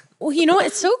 Well, you know what?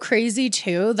 It's so crazy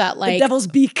too that the like devil's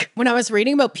beak. when I was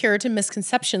reading about Puritan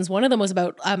misconceptions, one of them was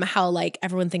about how like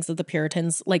everyone thinks that the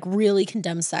Puritans like really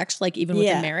condemn sex, like even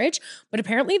within Yeah. marriage. But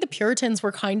apparently the Puritans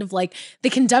were kind of like they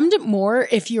condemned it more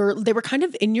if they were kind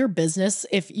of in your business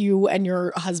if you and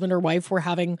your husband or wife were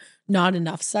having not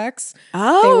enough sex.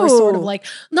 Oh, They were sort of like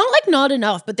not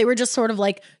enough, but they were just sort of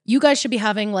like you guys should be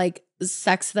having like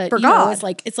sex that For you know God. is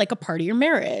like it's like a part of your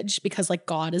marriage because like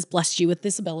God has blessed you with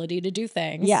this ability to do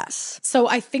things. yes. So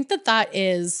I think that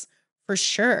is for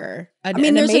sure. I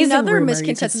mean, there's another rumor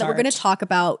misconception that we're going to talk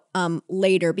about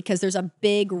later because there's a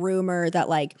big rumor that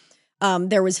like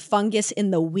there was fungus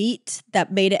in the wheat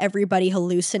that made everybody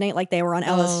hallucinate like they were on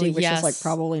LSD, which yes. is like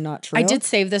probably not true. I did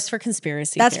save this for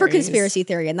conspiracy. That's for theories. conspiracy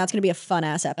theory, and that's going to be a fun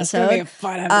ass That's episode. gonna be a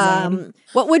fun episode.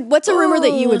 What's a rumor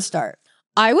that you Oh. would start?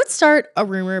 I would start a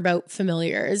rumor about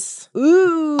familiars.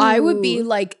 Ooh, I would be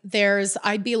like,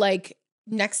 I'd be like,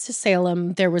 next to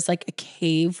Salem, there was like a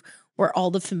cave where all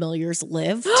the familiars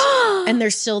lived, and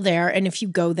they're still there. And if you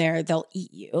go there, they'll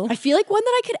eat you. I feel like one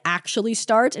that I could actually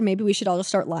start, and maybe we should all just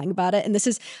start lying about it. And this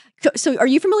is so. Are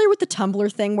you familiar with the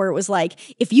Tumblr thing where it was like,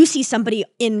 if you see somebody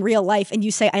in real life and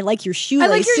you say, "I like your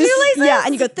shoelaces," shoelaces. yeah,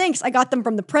 and you go, "Thanks, I got them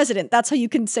from the president." That's how you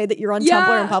can say that you're on Tumblr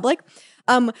Yeah. in public.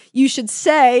 You should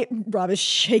say, Rob is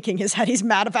shaking his head. He's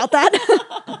mad about that.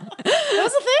 That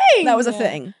was a thing. That was a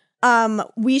thing.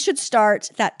 We should start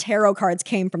that tarot cards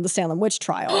came from the Salem witch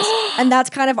trials. And that's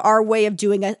kind of our way of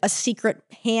doing a secret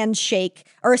handshake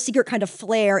or a secret kind of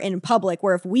flair in public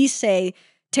where if we say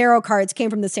tarot cards came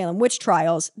from the Salem witch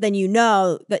trials, then you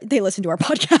know that they listen to our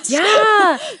podcast.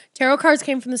 Yeah. Tarot cards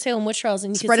came from the Salem witch trials,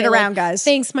 and you Spread could it say, around, like, guys.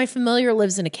 Thanks, my familiar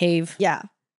lives in a cave. Yeah.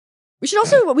 We should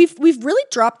also, we've really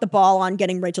dropped the ball on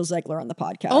getting Rachel Zegler on the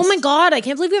podcast. Oh my God, I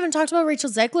can't believe we haven't talked about Rachel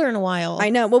Zegler in a while. I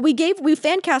know. Well, we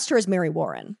fan cast her as Mary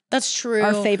Warren. That's true.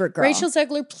 Our favorite girl. Rachel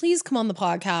Zegler, please come on the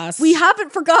podcast. We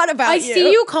haven't forgot about I you.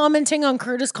 see you commenting on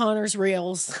Curtis Connor's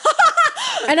reels.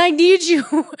 And I need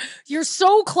you. You're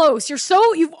so close.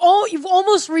 You've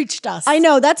almost reached us. I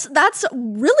know. That's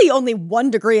really only 1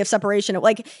 degree of separation.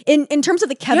 Like in terms of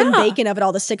the Kevin Bacon of it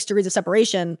all, the 6 degrees of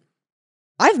separation,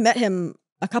 I've met him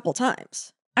a couple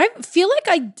times. I feel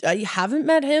like I haven't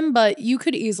met him, but you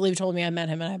could easily have told me I met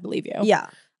him, and I believe you. Yeah.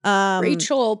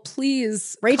 Rachel,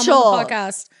 please Rachel, come on the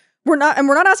podcast. We're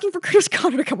not asking for Curtis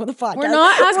Connor to come on the podcast. We're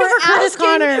not asking for Curtis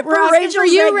Connor. We're asking for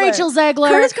you, Rachel Zegler.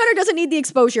 Curtis Connor doesn't need the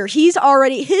exposure. He's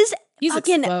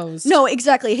fucking exposed. No,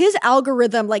 exactly. His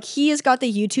algorithm, like he has got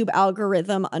the YouTube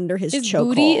algorithm under his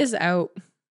chokehold. Booty is out.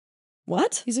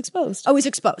 What? He's exposed. Oh, he's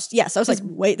exposed. Yes. I was like,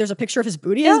 wait, there's a picture of his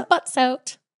booty His out? butt's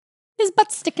out. His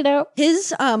butt's sticking out.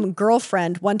 His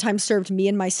girlfriend one time served me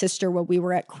and my sister when we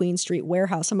were at Queen Street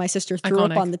Warehouse, and my sister threw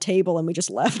up on the table and we just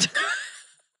left.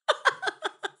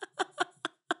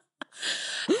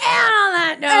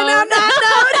 And on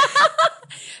that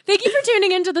note, thank you for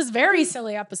tuning into this very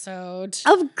silly episode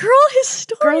of Girl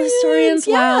Historians.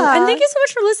 Wow. And thank you so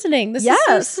much for listening. This is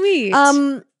so sweet.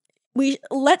 We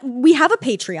have a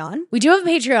Patreon. We do have a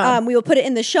Patreon. We will put it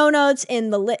in the show notes, in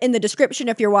the description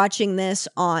if you're watching this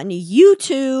on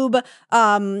YouTube.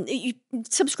 You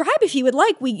subscribe if you would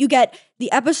like. You get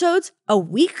the episodes a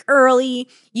week early.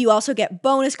 You also get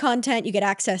bonus content. You get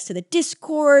access to the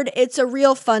Discord. It's a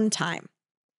real fun time.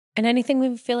 And anything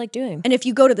we feel like doing. And if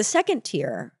you go to the second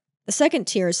tier is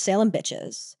Salem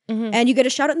Bitches. Mm-hmm. And you get a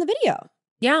shout out in the video.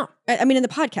 Yeah. I mean, in the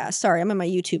podcast. Sorry, I'm in my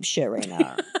YouTube shit right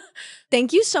now.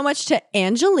 Thank you so much to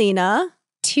Angelina,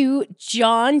 to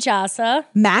John Jassa,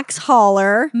 Max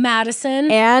Holler, Madison,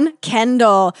 and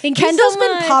Kendall. Thank you Kendall's so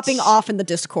been much. popping off in the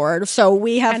Discord, so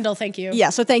we have Kendall. Thank you. Yeah,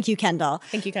 so thank you, Kendall.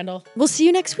 Thank you, Kendall. We'll see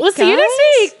you next week. We'll see you guys. next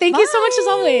week. Thank you so much as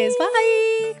Bye. always.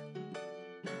 Bye.